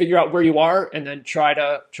 just figure out where you are and then try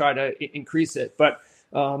to increase it. But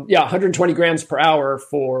 120 grams per hour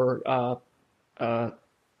for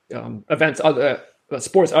events,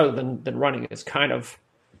 sports other than running is kind of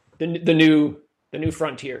the new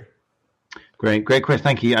frontier. Great question.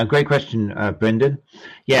 Thank you. Great question, Brendan.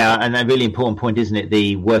 Yeah, and a really important point, isn't it?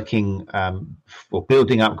 The working or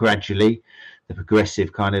building up gradually, the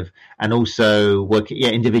progressive kind of, and also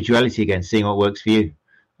individuality again, seeing what works for you.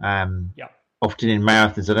 Often in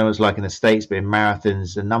marathons, I don't know what it's like in the States, but in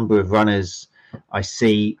marathons, a number of runners I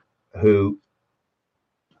see who,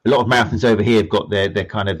 a lot of marathons over here have got they've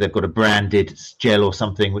got a branded gel or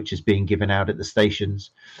something which is being given out at the stations,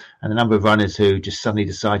 and the number of runners who just suddenly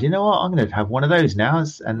decide, you know what, I'm going to have one of those now,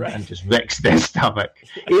 and just wrecks their stomach.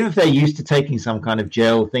 Even if they're used to taking some kind of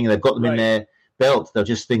gel thing, they've got them in their belt, they'll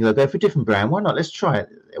just think they'll go for a different brand. Why not? Let's try it.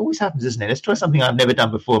 It always happens, isn't it? Let's try something I've never done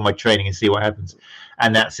before in my training and see what happens.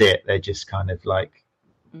 And that's it. They're just kind of like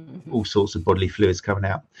all sorts of bodily fluids coming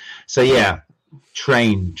out. So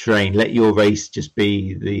train. Let your race just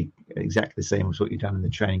be exactly the same as what you've done in the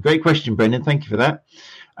training. Great question, Brendan. Thank you for that.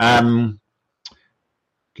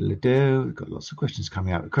 We've got lots of questions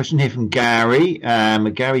coming out. A question here from Gary.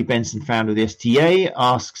 Gary Benson, founder of the STA,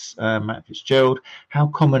 asks Matt Fitzgerald, how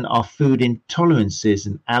common are food intolerances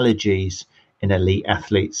and allergies in elite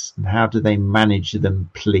athletes, and how do they manage them,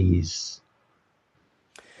 please?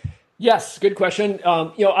 Yes, good question.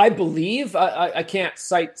 I believe, I can't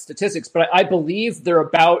cite statistics, but I believe they're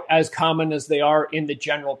about as common as they are in the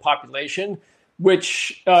general population,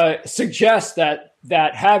 which suggests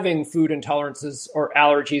that having food intolerances or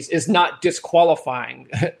allergies is not disqualifying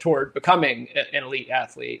toward becoming an elite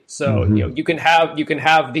athlete. So you can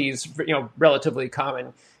have these relatively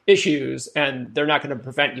common issues, and they're not going to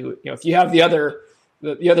prevent you. If you have the other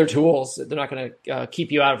tools, they're not going to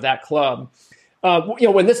keep you out of that club.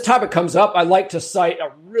 When this topic comes up, I like to cite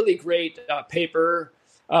a really great paper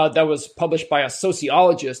that was published by a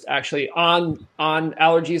sociologist, actually, on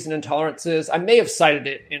allergies and intolerances. I may have cited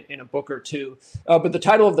it in a book or two, but the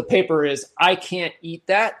title of the paper is "I Can't Eat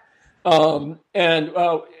That." What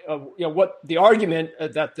the argument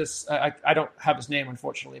that this I don't have his name,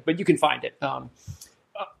 unfortunately, but you can find it. The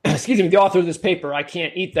author of this paper, "I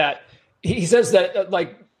Can't Eat That," he says that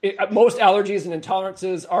most allergies and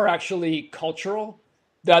intolerances are actually cultural,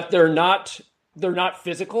 that they're not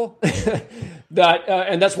physical,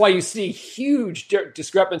 and that's why you see huge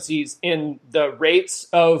discrepancies in the rates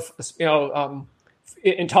of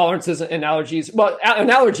intolerances and allergies. Well, an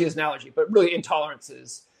allergy is an allergy, but really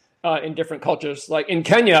intolerances in different cultures. Like in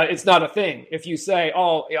Kenya, it's not a thing. If you say,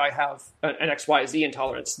 I have an XYZ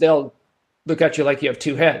intolerance, they'll look at you like you have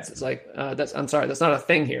two heads. It's like, I'm sorry, that's not a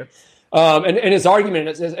thing here. And his argument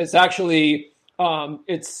is it's actually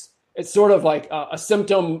it's sort of like a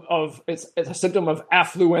symptom of it's a symptom of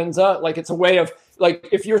affluenza. Like it's a way of, like,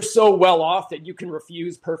 if you're so well off that you can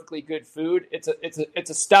refuse perfectly good food, it's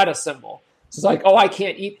a status symbol. So it's like, I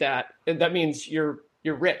can't eat that, and that means you're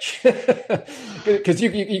rich because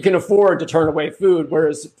you can afford to turn away food,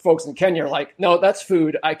 whereas folks in Kenya are like, no, that's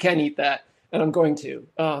food, I can eat that, and I'm going to.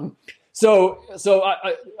 So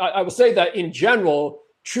I will say that in general,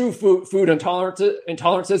 true food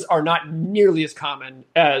intolerances are not nearly as common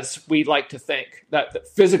as we like to think. That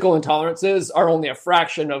physical intolerances are only a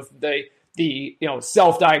fraction of the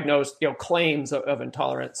self-diagnosed claims of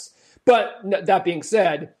intolerance. But that being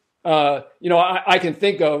said, I can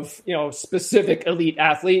think of specific elite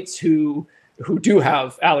athletes who do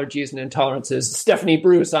have allergies and intolerances. Stephanie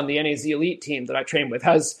Bruce on the NAZ elite team that I train with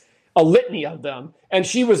has a litany of them. And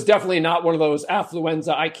she was definitely not one of those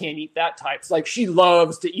affluenza, I can't eat that types. Like, she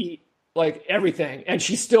loves to eat like everything, and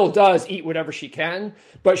she still does eat whatever she can,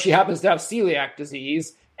 but she happens to have celiac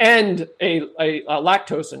disease and a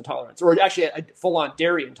lactose intolerance, or actually a full-on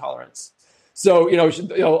dairy intolerance. So,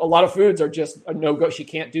 a lot of foods are just a no-go. She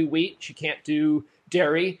can't do wheat, she can't do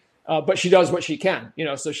dairy, but she does what she can,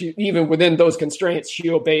 so she, even within those constraints, she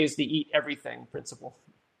obeys the eat everything principle.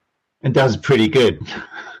 And does pretty good.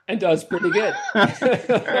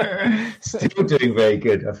 Still doing very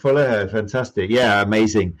good. I follow her. Fantastic. Yeah,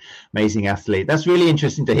 amazing athlete. That's really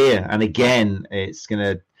interesting to hear. And again, it's going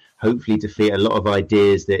to hopefully defeat a lot of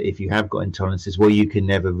ideas that if you have got intolerances, well, you can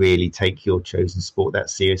never really take your chosen sport that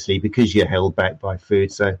seriously because you're held back by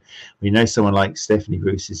food. So we know someone like Stephanie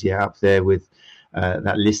Bruce is up there with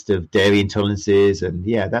that list of dairy intolerances. And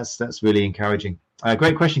yeah, that's really encouraging.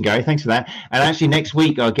 Great question, Gary. Thanks for that. And actually, next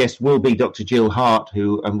week, our guest will be Dr. Jill Hart,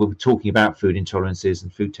 who we'll be talking about food intolerances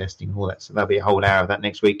and food testing and all that. So that'll be a whole hour of that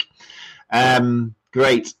next week.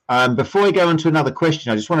 Great. Before I go on to another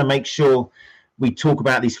question, I just want to make sure we talk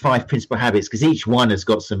about these 5 principal habits, because each one has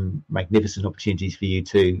got some magnificent opportunities for you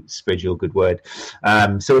to spread your good word.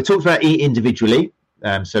 So we talked about eat individually,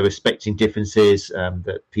 so respecting differences,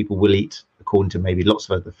 that people will eat according to maybe lots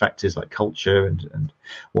of other factors like culture and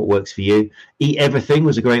what works for you. Eat everything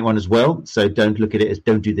was a great one as well. So don't look at it as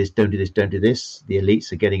don't do this, don't do this, don't do this. The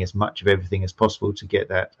elites are getting as much of everything as possible to get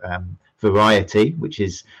that variety, which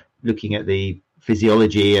is looking at the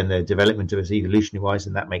physiology and the development of us evolutionary wise,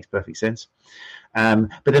 and that makes perfect sense. But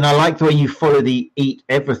then I like the way you follow the eat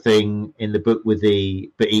everything in the book with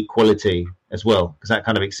but eat quality as well, because that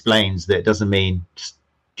kind of explains that it doesn't mean just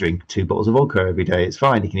drink 2 bottles of vodka every day. It's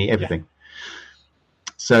fine. You can eat everything. Yeah.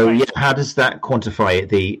 So right. How does that quantify it,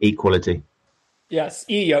 the eat quality? Yes.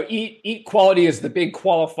 Eat quality is the big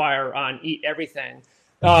qualifier on eat everything.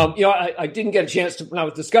 I didn't get a chance to, when I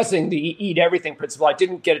was discussing the eat everything principle, I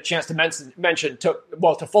didn't get a chance to mention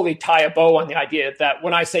to fully tie a bow on the idea that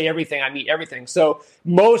when I say everything, I mean everything. So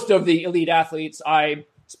most of the elite athletes I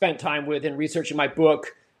spent time with in researching my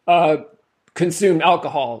book consume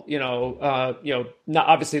alcohol. Not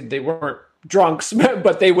obviously they weren't drunks,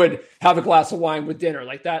 but they would have a glass of wine with dinner,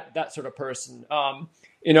 like that sort of person.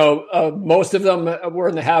 Most of them were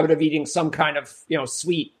in the habit of eating some kind of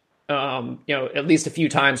sweet. At least a few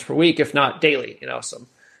times per week, if not daily, some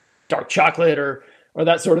dark chocolate or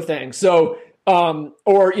that sort of thing. So,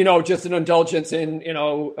 or just an indulgence in,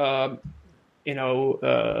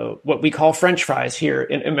 what we call French fries here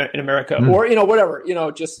in America, or, whatever,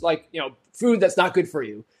 just like, food that's not good for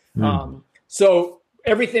you. So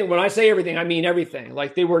everything, when I say everything, I mean everything.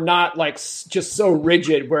 Like they were not like just so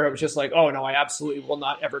rigid where it was just like, oh no, I absolutely will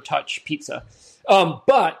not ever touch pizza.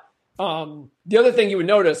 But the other thing you would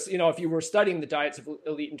notice, if you were studying the diets of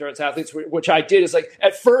elite endurance athletes, which I did, is like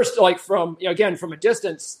at first, like from a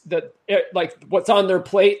distance, that what's on their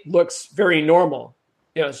plate looks very normal.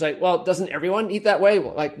 It's like, well, doesn't everyone eat that way?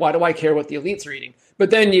 Well, like, why do I care what the elites are eating? But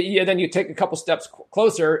then you take a couple steps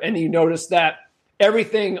closer and you notice that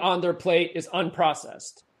everything on their plate is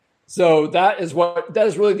unprocessed. So that is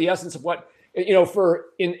really the essence of what, for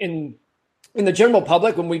in the general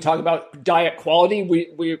public, when we talk about diet quality,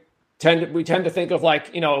 we tend to think of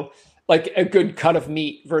like a good cut of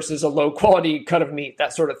meat versus a low quality cut of meat,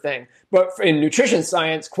 that sort of thing. But in nutrition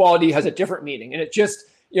science, quality has a different meaning, and it just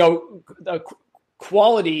the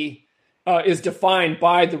quality is defined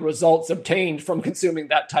by the results obtained from consuming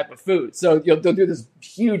that type of food. So they'll do this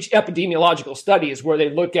huge epidemiological studies where they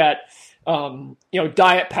look at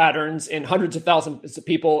diet patterns in hundreds of thousands of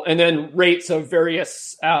people, and then rates of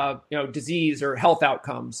various disease or health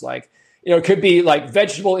outcomes, like. It could be like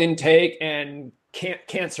vegetable intake and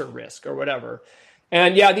cancer risk or whatever.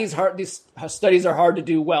 And these studies are hard to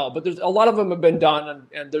do well, but there's a lot of them have been done,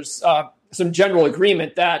 and there's some general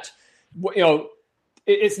agreement that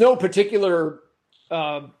it's no particular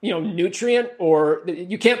nutrient, or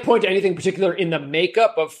you can't point to anything particular in the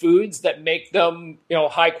makeup of foods that make them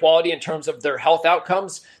high quality in terms of their health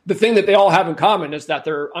outcomes. The thing that they all have in common is that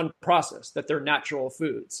they're unprocessed, that they're natural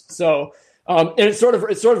foods. So. And it sort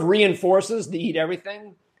of reinforces the eat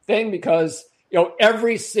everything thing, because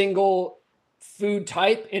every single food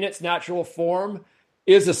type in its natural form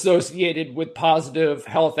is associated with positive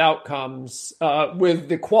health outcomes, with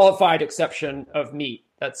the qualified exception of meat.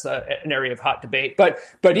 That's an area of hot debate. But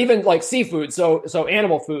even like seafood, so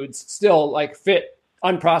animal foods still like fit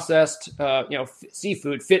unprocessed.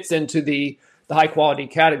 Seafood fits into the high quality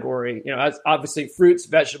category. As obviously fruits,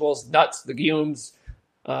 vegetables, nuts, legumes.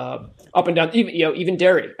 Up and down, even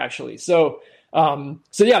dairy, actually. So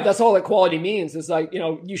that's all that quality means, is like,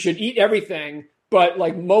 you should eat everything, but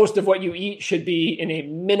like most of what you eat should be in a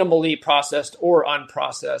minimally processed or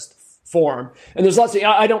unprocessed form. And there's lots of,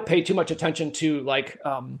 I don't pay too much attention to like,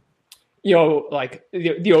 like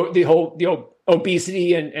the whole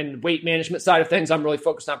obesity and weight management side of things. I'm really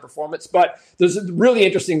focused on performance, but there's really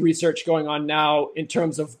interesting research going on now in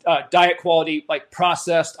terms of diet quality, like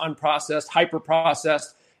processed, unprocessed, hyper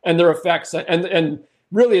processed, and their effects. And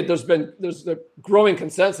really there's the growing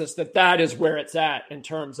consensus that is where it's at in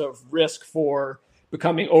terms of risk for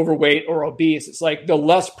becoming overweight or obese. It's like the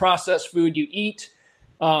less processed food you eat,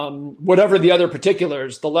 whatever the other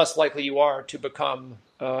particulars, the less likely you are to become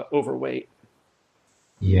overweight.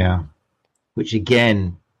 Yeah. Which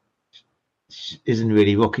again isn't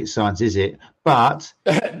really rocket science, is it? But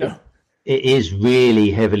no. It is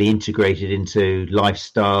really heavily integrated into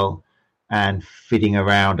lifestyle and fitting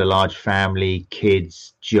around a large family,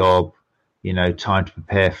 kids, job, time to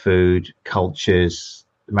prepare food, cultures,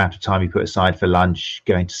 the amount of time you put aside for lunch,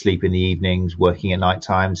 going to sleep in the evenings, working at night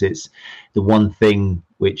times. It's the one thing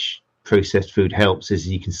which processed food helps is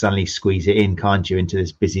you can suddenly squeeze it in, can't you, into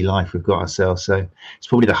this busy life we've got ourselves. So it's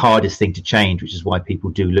probably the hardest thing to change, which is why people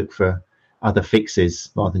do look for other fixes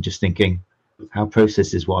rather than just thinking, how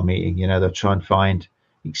processed is what I'm eating? They'll try and find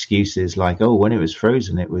excuses like, oh, when it was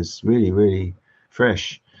frozen, it was really, really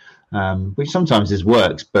fresh, which sometimes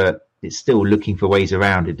works, but it's still looking for ways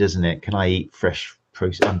around it, doesn't it? Can I eat fresh,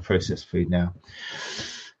 unprocessed food now?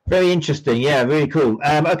 Very interesting. Yeah, really cool.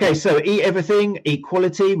 Okay, so eat everything, eat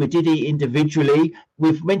quality. We did eat individually.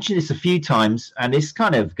 We've mentioned this a few times, and this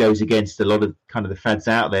kind of goes against a lot of kind of the fads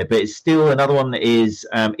out there, but it's still another one that is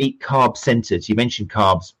eat carb-centered. You mentioned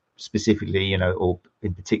carbs specifically, or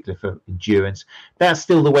in particular for endurance. That's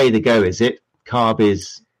still the way to go, is it? Carb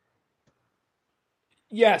is...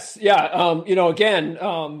 Yes. Yeah. Again,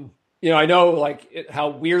 I know like how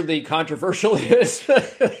weirdly controversial it is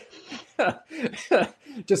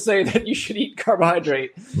to say that you should eat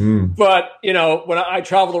carbohydrate. But, when I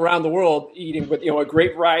traveled around the world eating with, a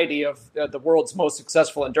great variety of the world's most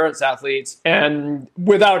successful endurance athletes, and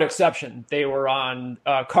without exception, they were on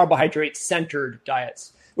carbohydrate centered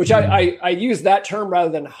diets, which I use that term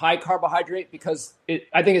rather than high carbohydrate because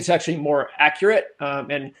I think it's actually more accurate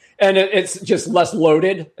and it's just less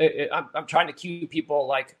loaded. I'm trying to cue people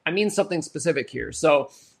like, I mean something specific here.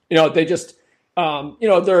 So, they just,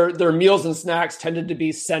 their meals and snacks tended to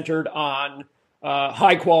be centered on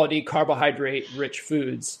high quality carbohydrate rich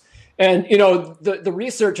foods. And, the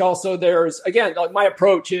research also there's, again, like my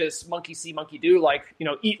approach is monkey see, monkey do, like,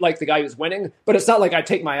 eat like the guy who's winning, but it's not like I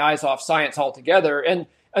take my eyes off science altogether.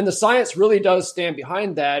 And the science really does stand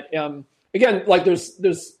behind that. Again, like there's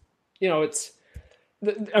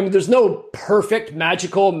no perfect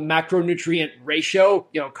magical macronutrient ratio,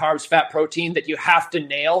 carbs, fat, protein that you have to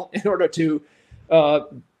nail in order to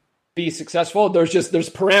be successful. There's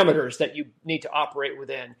parameters that you need to operate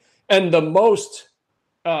within. And the most,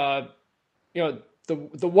 the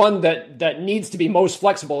one that needs to be most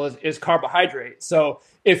flexible is carbohydrate. So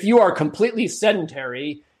if you are completely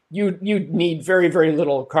sedentary, you need very, very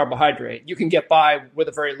little carbohydrate. You can get by with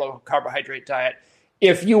a very low carbohydrate diet.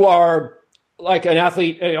 If you are like an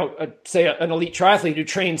athlete, say an elite triathlete who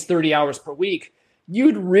trains 30 hours per week,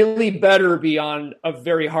 you'd really better be on a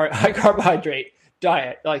very high carbohydrate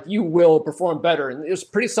diet. Like you will perform better. And there's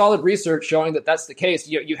pretty solid research showing that that's the case.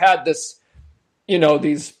 You had this,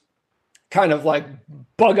 these kind of like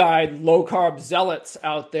bug-eyed low carb zealots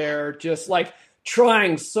out there just like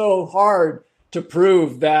trying so hard to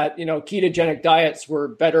prove that, ketogenic diets were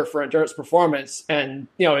better for endurance performance. And,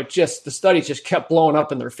 the studies just kept blowing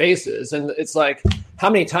up in their faces. And it's like, how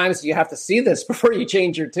many times do you have to see this before you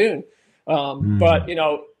change your tune? But,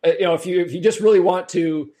 if you just really want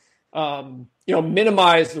to,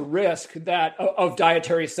 minimize the risk of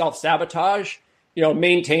dietary self-sabotage,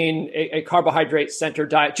 maintain a carbohydrate-centered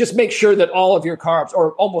diet. Just make sure that all of your carbs,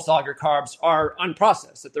 or almost all of your carbs, are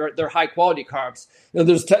unprocessed, that they're high-quality carbs.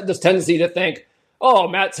 There's this tendency to think, oh,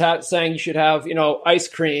 Matt's saying you should have, ice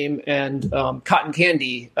cream and cotton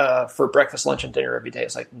candy for breakfast, lunch, and dinner every day.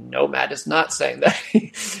 It's like, no, Matt is not saying that.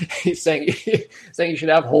 He's saying you should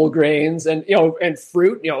have whole grains and and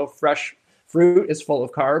fruit. Fresh fruit is full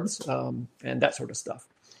of carbs and that sort of stuff.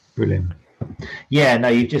 Brilliant. Yeah, no,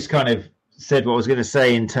 you've just kind of said what I was going to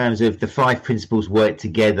say in terms of the 5 principles work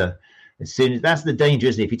together. As soon as that's the danger,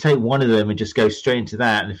 isn't it? If you take one of them and just go straight into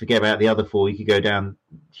that and forget about the other 4, you could go down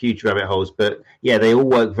huge rabbit holes. But yeah, they all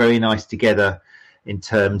work very nice together in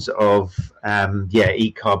terms of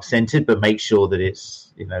eat carb centered, but make sure that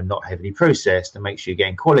it's not heavily processed, and make sure you're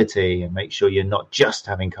getting quality, and make sure you're not just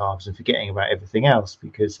having carbs and forgetting about everything else,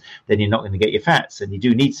 because then you're not going to get your fats, and you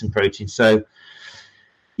do need some protein. So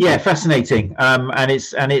yeah, fascinating. And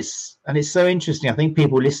it's so interesting. I think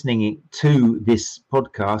people listening to this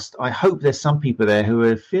podcast, I hope there's some people there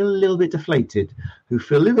who feel a little bit deflated, who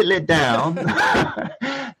feel a little bit let down,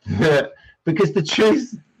 because the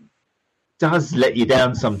truth does let you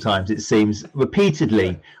down sometimes, it seems,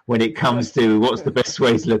 repeatedly, when it comes to what's the best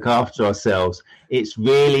way to look after ourselves. It's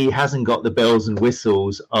really hasn't got the bells and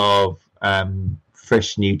whistles of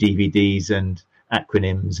fresh new DVDs and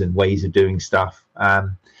acronyms and ways of doing stuff.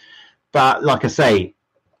 But like I say,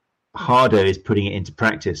 harder is putting it into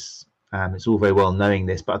practice. It's all very well knowing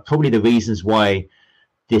this, but probably the reasons why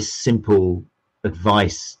this simple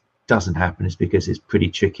advice doesn't happen is because it's pretty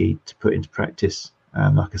tricky to put into practice,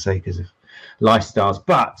 like I say, because of lifestyles.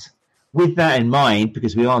 But with that in mind,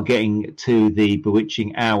 because we are getting to the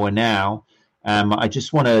bewitching hour now, I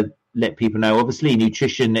just want to let people know, obviously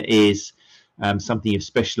nutrition is something you've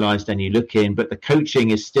specialized and you look in, but the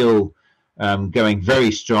coaching is still going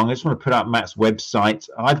very strong. I just want to put up Matt's website.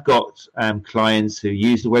 I've got clients who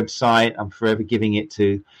use the website. I'm forever giving it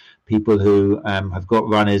to people who have got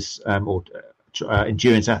runners or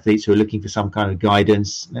endurance athletes who are looking for some kind of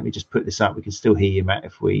guidance. Let me just put this up. We can still hear you, Matt,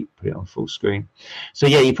 if we put it on full screen. So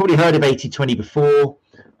yeah, you probably heard of 80-20 before.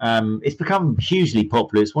 It's become hugely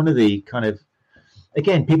popular. It's one of the kind of,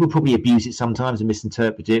 again, people probably abuse it sometimes and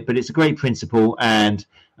misinterpret it, but it's a great principle and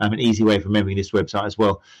an easy way of remembering this website as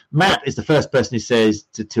well. Matt is the first person who says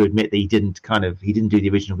to admit that he didn't do the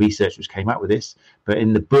original research which came up with this, but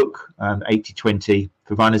in the book 80-20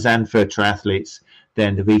 for runners and for triathletes,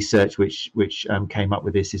 then the research which came up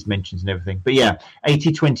with this is mentions and everything. But yeah,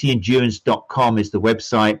 8020endurance.com is the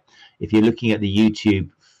website. If you're looking at the YouTube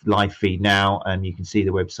live feed now, you can see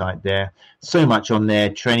the website there. So much on there: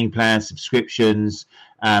 training plans, subscriptions,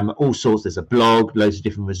 all sorts. There's a blog, loads of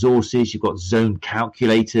different resources. You've got zone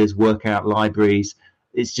calculators, workout libraries.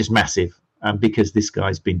 It's just massive, because this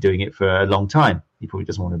guy's been doing it for a long time. He probably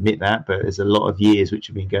doesn't want to admit that, but there's a lot of years which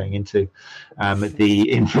have been going into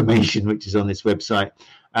the information which is on this website.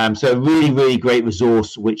 So a really, really great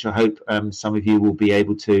resource, which I hope some of you will be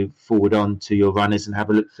able to forward on to your runners and have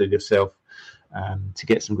a look through yourself to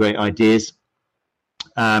get some great ideas.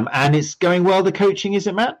 And it's going well, the coaching, is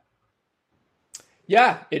it, Matt?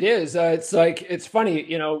 Yeah, it is. It's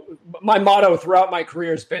funny, my motto throughout my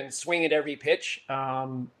career has been swing at every pitch.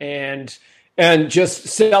 And just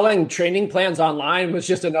selling training plans online was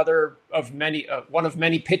just another of many, one of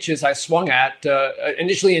many pitches I swung at.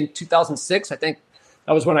 Initially in 2006, I think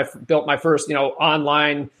that was when I built my first,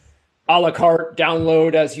 online a la carte,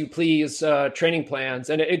 download as you please training plans,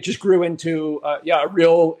 and it just grew into a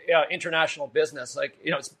real international business.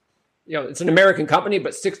 It's an American company,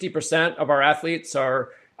 but 60% of our athletes are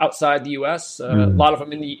outside the U.S. A lot of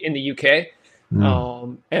them in the UK.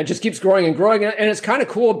 And it just keeps growing and growing. And it's kind of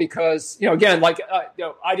cool because, again,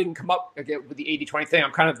 I didn't come up again with the 80-20 thing.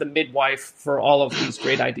 I'm kind of the midwife for all of these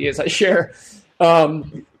great ideas I share.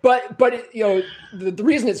 But the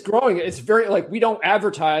reason it's growing, it's very we don't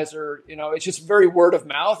advertise or, it's just very word of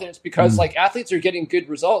mouth. And it's because athletes are getting good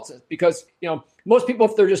results. It's because, most people,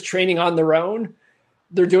 if they're just training on their own,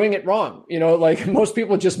 they're doing it wrong. Most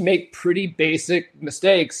people just make pretty basic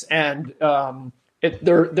mistakes and,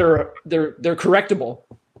 they're correctable.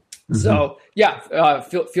 So yeah,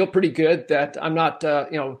 feel pretty good that I'm not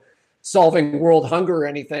solving world hunger or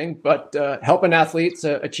anything, but helping athletes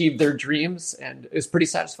achieve their dreams, and is pretty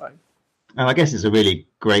satisfying. And I guess it's a really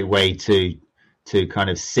great way to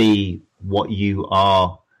kind of see what you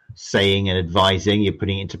are saying and advising, you're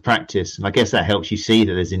putting it into practice. And I guess that helps you see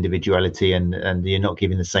that there's individuality and you're not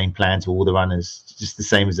giving the same plan to all the runners, just the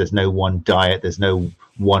same as there's no one diet, there's no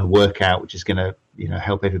one workout which is going to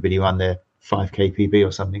help everybody run their 5K PB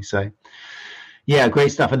or something. So yeah,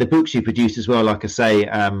 great stuff. And the books you produce as well, like I say,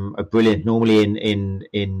 are brilliant. Normally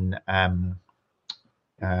in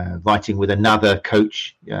writing with another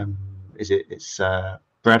coach, it's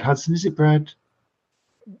Brad Hudson, is it Brad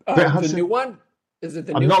Hudson? The new one? Is it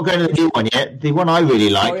the I'm not going to the new one yet. The one I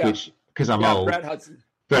really like, which, because I'm old. Brad Hudson.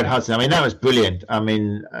 Brad Hudson. I mean, that was brilliant. I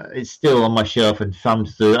mean, it's still on my shelf and thumbed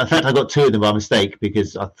through. In fact, I got two of them by mistake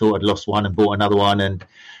because I thought I'd lost one and bought another one.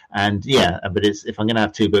 And yeah, but if I'm going to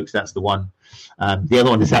have two books, that's the one. The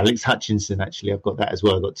other one is Alex Hutchinson, actually. I've got that as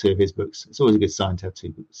well. I've got two of his books. It's always a good sign to have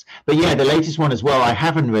two books. But yeah, the latest one as well, I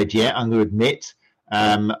haven't read yet, I'm going to admit.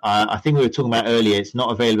 I think we were talking about earlier, it's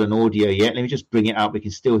not available on audio yet. Let me just bring it up. We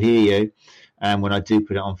can still hear you when I do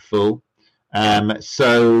put it on full.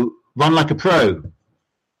 So Run Like a Pro,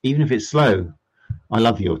 even if it's slow. I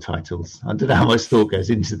love your titles. I don't know how much thought goes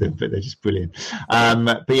into them, but they're just brilliant.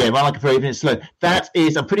 But yeah, Run Like a Pro, even if it's slow. That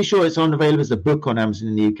is, I'm pretty sure it's available as a book on Amazon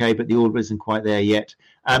in the UK, but the order isn't quite there yet.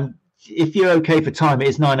 If you're okay for time, it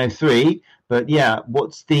is 9:03. But yeah,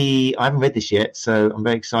 I haven't read this yet, so I'm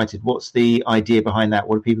very excited. What's the idea behind that?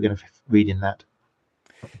 What are people going to read in that?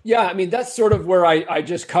 Yeah, I mean, that's sort of where I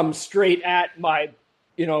just come straight at my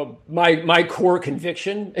core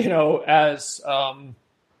conviction, as an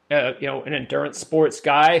endurance sports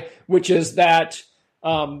guy, which is that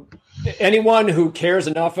anyone who cares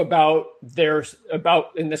enough about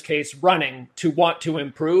in this case running to want to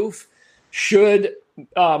improve should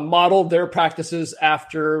model their practices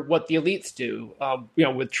after what the elites do.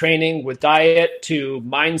 With training, with diet, to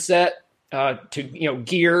mindset, to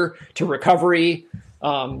gear, to recovery.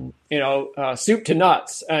 Soup to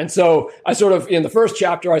nuts. And so I sort of, in the first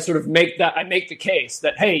chapter, I make the case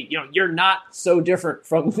that, hey, you're not so different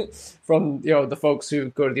from the folks who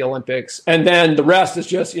go to the Olympics. And then the rest is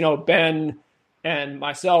just, Ben and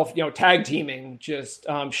myself, tag teaming, just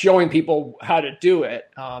showing people how to do it.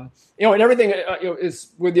 And everything, is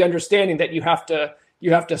with the understanding that you have to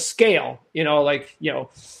scale,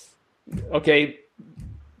 okay,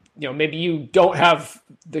 maybe you don't have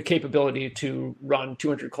the capability to run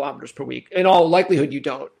 200 kilometers per week. In all likelihood, you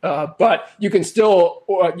don't. But you can still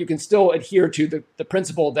adhere to the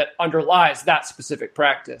principle that underlies that specific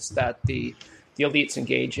practice that the elites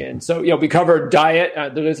engage in. So, we covered diet.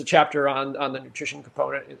 There is a chapter on the nutrition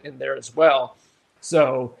component in there as well.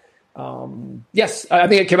 So, yes, I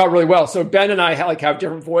think it came out really well. So Ben and I have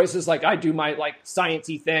different voices. Like I do my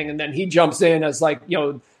sciencey thing, and then he jumps in as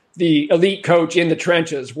the elite coach in the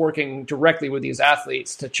trenches working directly with these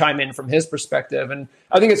athletes to chime in from his perspective. And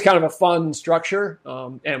I think it's kind of a fun structure.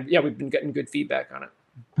 And we've been getting good feedback on it.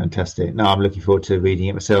 Fantastic. No, I'm looking forward to reading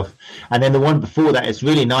it myself. And then the one before that, it's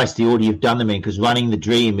really nice the order you've done them in, because Running the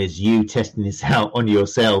Dream is you testing this out on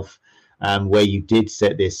yourself, where you did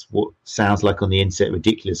set this, what sounds like on the inset,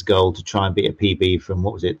 ridiculous goal to try and beat a PB from,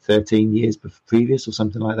 13 years previous or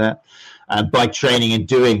something like that, by training and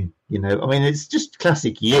doing, it's just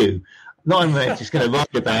classic you. Not only just going to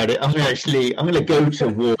write about it, I'm going to go to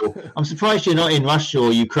war. I'm surprised you're not in Russia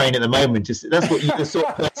or Ukraine at the moment. That's what the sort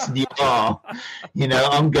of person you are.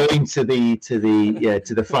 I'm going to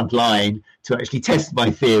the front line to actually test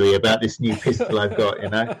my theory about this new pistol I've got.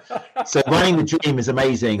 So Running the Dream is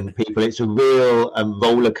amazing, people. It's a real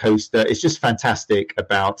roller coaster. It's just fantastic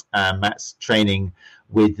about Matt's training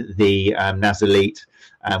with the NAS Elite.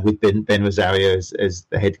 With Ben Rosario as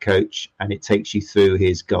the head coach, and it takes you through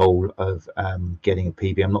his goal of getting a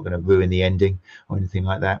PB. I'm not going to ruin the ending or anything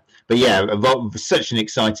like that. But such an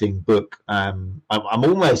exciting book. I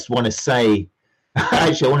almost want to say,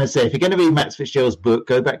 if you're going to read Matt Fitzgerald's book,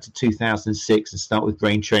 go back to 2006 and start with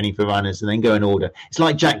Brain Training for Runners, and then go in order. It's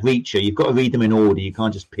like Jack Reacher; you've got to read them in order. You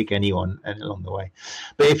can't just pick anyone along the way.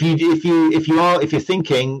 But if you're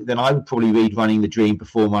thinking, then I would probably read Running the Dream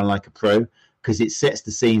before Run Like a Pro, because it sets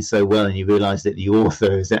the scene so well, and you realise that the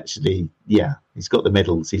author is actually, he's got the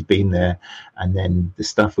medals, he's been there, and then the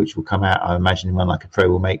stuff which will come out, I imagine, in Run Like a Pro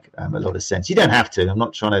will make a lot of sense. You don't have to. I'm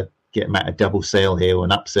not trying to get Matt a double sale here or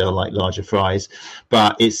an upsell like larger fries,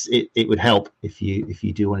 but it would help if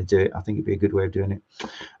you do want to do it. I think it'd be a good way of doing it.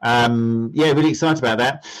 Really excited about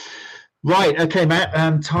that. Right, okay, Matt.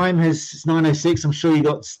 Time it's 9:06. I'm sure you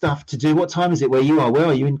got stuff to do. What time is it where you are? Where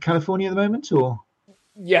are you, in California at the moment, or?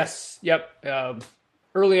 Yes. Yep.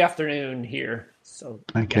 Early afternoon here. So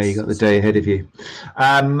okay, you got the day ahead of you.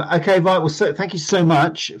 Okay, right. Well, so thank you so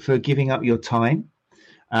much for giving up your time.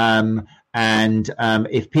 And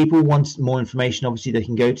if people want more information, obviously they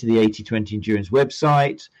can go to the 80/20 Endurance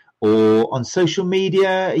website, or on social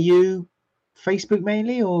media. Are you Facebook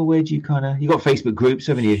mainly, or where do you you got Facebook groups,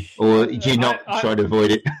 haven't you? Or do you not try to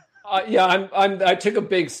avoid it? I took a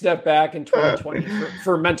big step back in 2020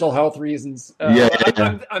 for mental health reasons.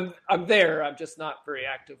 I'm there. I'm just not very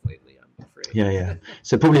active lately, I'm afraid. Yeah.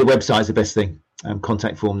 So probably the website is the best thing.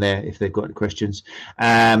 Contact form there if they've got any questions.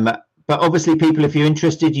 But obviously, people, if you're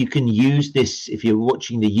interested, you can use this. If you're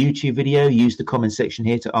watching the YouTube video, use the comment section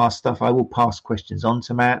here to ask stuff. I will pass questions on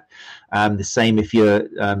to Matt. The same if you're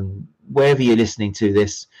wherever you're listening to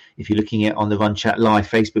this. If you're looking at on the Run Chat Live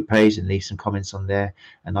Facebook page, and leave some comments on there,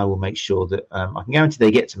 and I will make sure that I can guarantee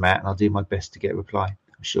they get to Matt, and I'll do my best to get a reply.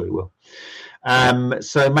 I'm sure he will.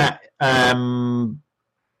 So Matt,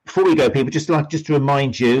 before we go, people, just to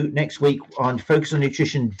remind you, next week on Focus on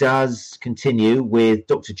Nutrition does continue with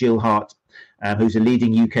Dr. Jill Hart, who's a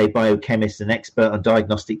leading UK biochemist and expert on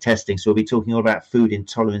diagnostic testing. So we'll be talking all about food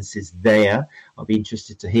intolerances there. I'll be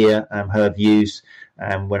interested to hear her views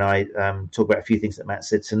when I talk about a few things that Matt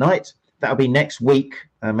said tonight. That'll be next week,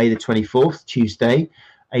 May the 24th, Tuesday,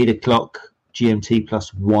 8 o'clock GMT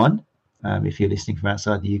 +1, if you're listening from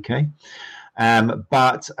outside the UK.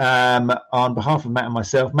 But on behalf of Matt and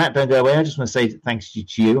myself, Matt, don't go away. I just want to say thanks to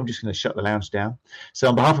you. I'm just going to shut the lounge down. So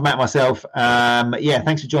on behalf of Matt and myself,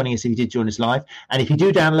 thanks for joining us if you did join us live. And if you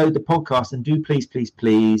do download the podcast, then do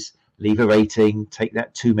please leave a rating. Take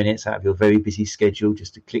that 2 minutes out of your very busy schedule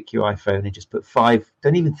just to click your iPhone and just put 5.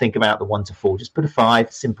 Don't even think about the 1 to 4. Just put a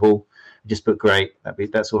 5, simple. Just put great.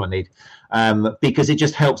 That's all I need. Because it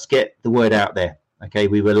just helps get the word out there. Okay,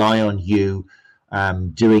 we rely on you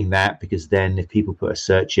doing that, because then if people put a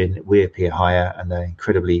search in, we appear higher, and the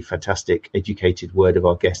incredibly fantastic educated word of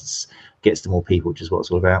our guests gets to more people, which is what it's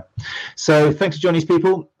all about. So thanks for joining us,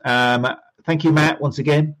 people. Thank you, Matt, once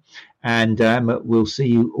again, and we'll see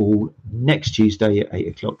you all next Tuesday at 8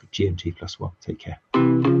 o'clock GMT +1. Take care.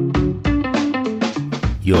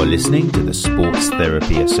 You're listening to the Sports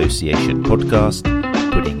Therapy Association podcast,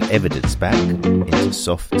 putting evidence back into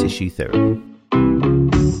soft tissue therapy.